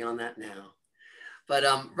he's working on that now. But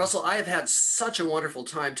Russell, I have had such a wonderful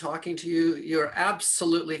time talking to you. You're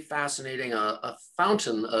absolutely fascinating, a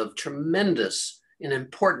fountain of tremendous and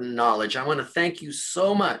important knowledge. I want to thank you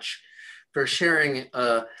so much for sharing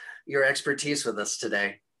your expertise with us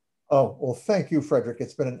today. Oh, well, thank you, Frederick.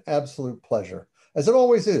 It's been an absolute pleasure, as it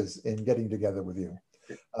always is, in getting together with you.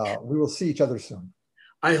 We will see each other soon.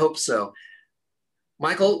 I hope so.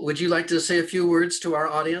 Michael, would you like to say a few words to our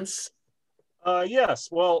audience? Yes,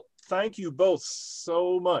 well, thank you both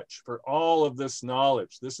so much for all of this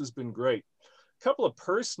knowledge. This has been great. A couple of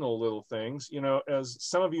personal little things, you know, as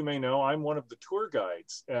some of you may know, I'm one of the tour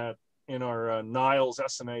guides in our Niles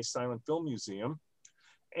SMA Silent Film Museum.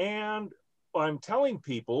 And I'm telling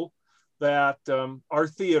people that our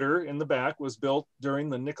theater in the back was built during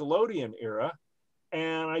the Nickelodeon era.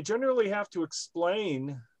 And I generally have to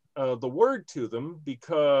explain the word to them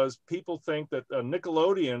because people think that a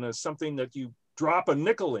Nickelodeon is something that you drop a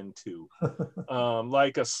nickel into,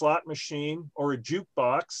 like a slot machine or a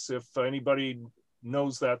jukebox. If anybody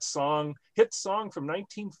knows that song, hit song from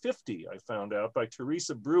 1950, I found out, by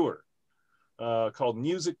Teresa Brewer, called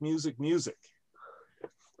Music, Music, Music.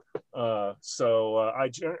 I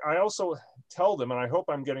also tell them, and I hope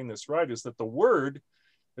I'm getting this right, is that the word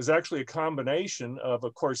is actually a combination of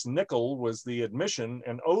course, nickel was the admission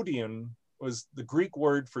and odeon was the Greek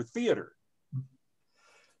word for theater.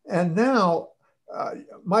 And now,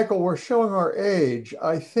 Michael, we're showing our age.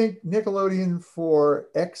 I think Nickelodeon for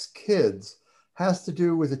ex-kids has to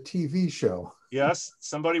do with a TV show. Yes,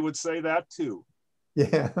 somebody would say that too.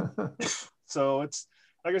 Yeah. So it's,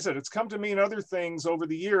 like I said, it's come to mean other things over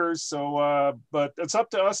the years. So, but it's up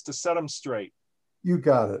to us to set them straight. You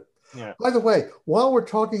got it. Yeah. By the way, while we're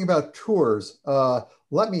talking about tours,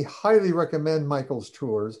 let me highly recommend Michael's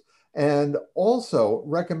tours and also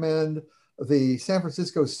recommend the San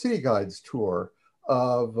Francisco City Guides tour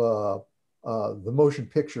of the motion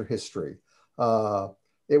picture history.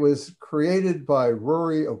 It was created by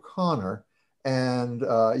Rory O'Connor, and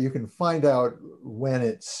you can find out when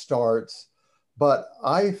it starts. But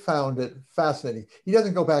I found it fascinating. He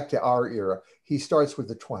doesn't go back to our era. He starts with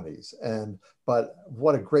the 20s. But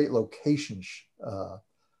what a great location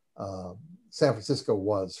San Francisco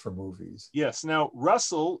was for movies. Yes. Now,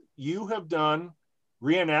 Russell, you have done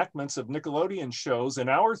reenactments of Nickelodeon shows in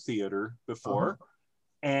our theater before.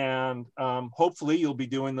 And hopefully you'll be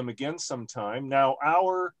doing them again sometime. Now,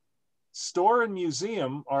 our store and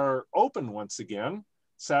museum are open once again,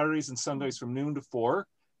 Saturdays and Sundays from noon to 4.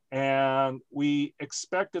 And we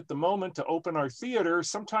expect at the moment to open our theater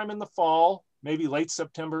sometime in the fall, maybe late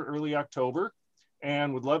September, early October.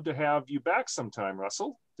 And would love to have you back sometime,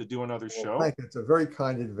 Russell, to do another show. Thank you. It's a very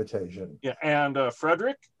kind invitation. Yeah, and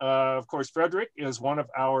Frederick, of course, Frederick is one of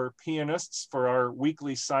our pianists for our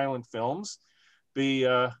weekly silent films. Be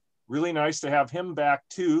really nice to have him back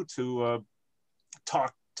too, to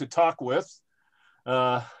talk with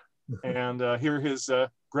and hear his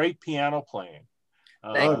great piano playing.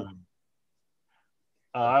 I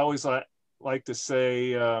always like to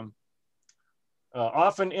say,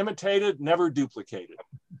 often imitated, never duplicated.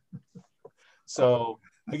 So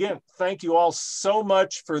again, thank you all so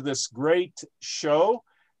much for this great show.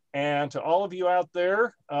 And to all of you out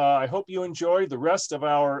there, I hope you enjoy the rest of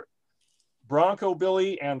our Bronco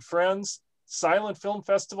Billy and Friends Silent Film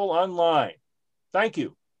Festival online. Thank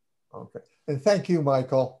you. Okay. And thank you,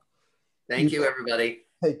 Michael. Thank you, everybody.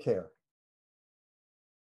 Take care.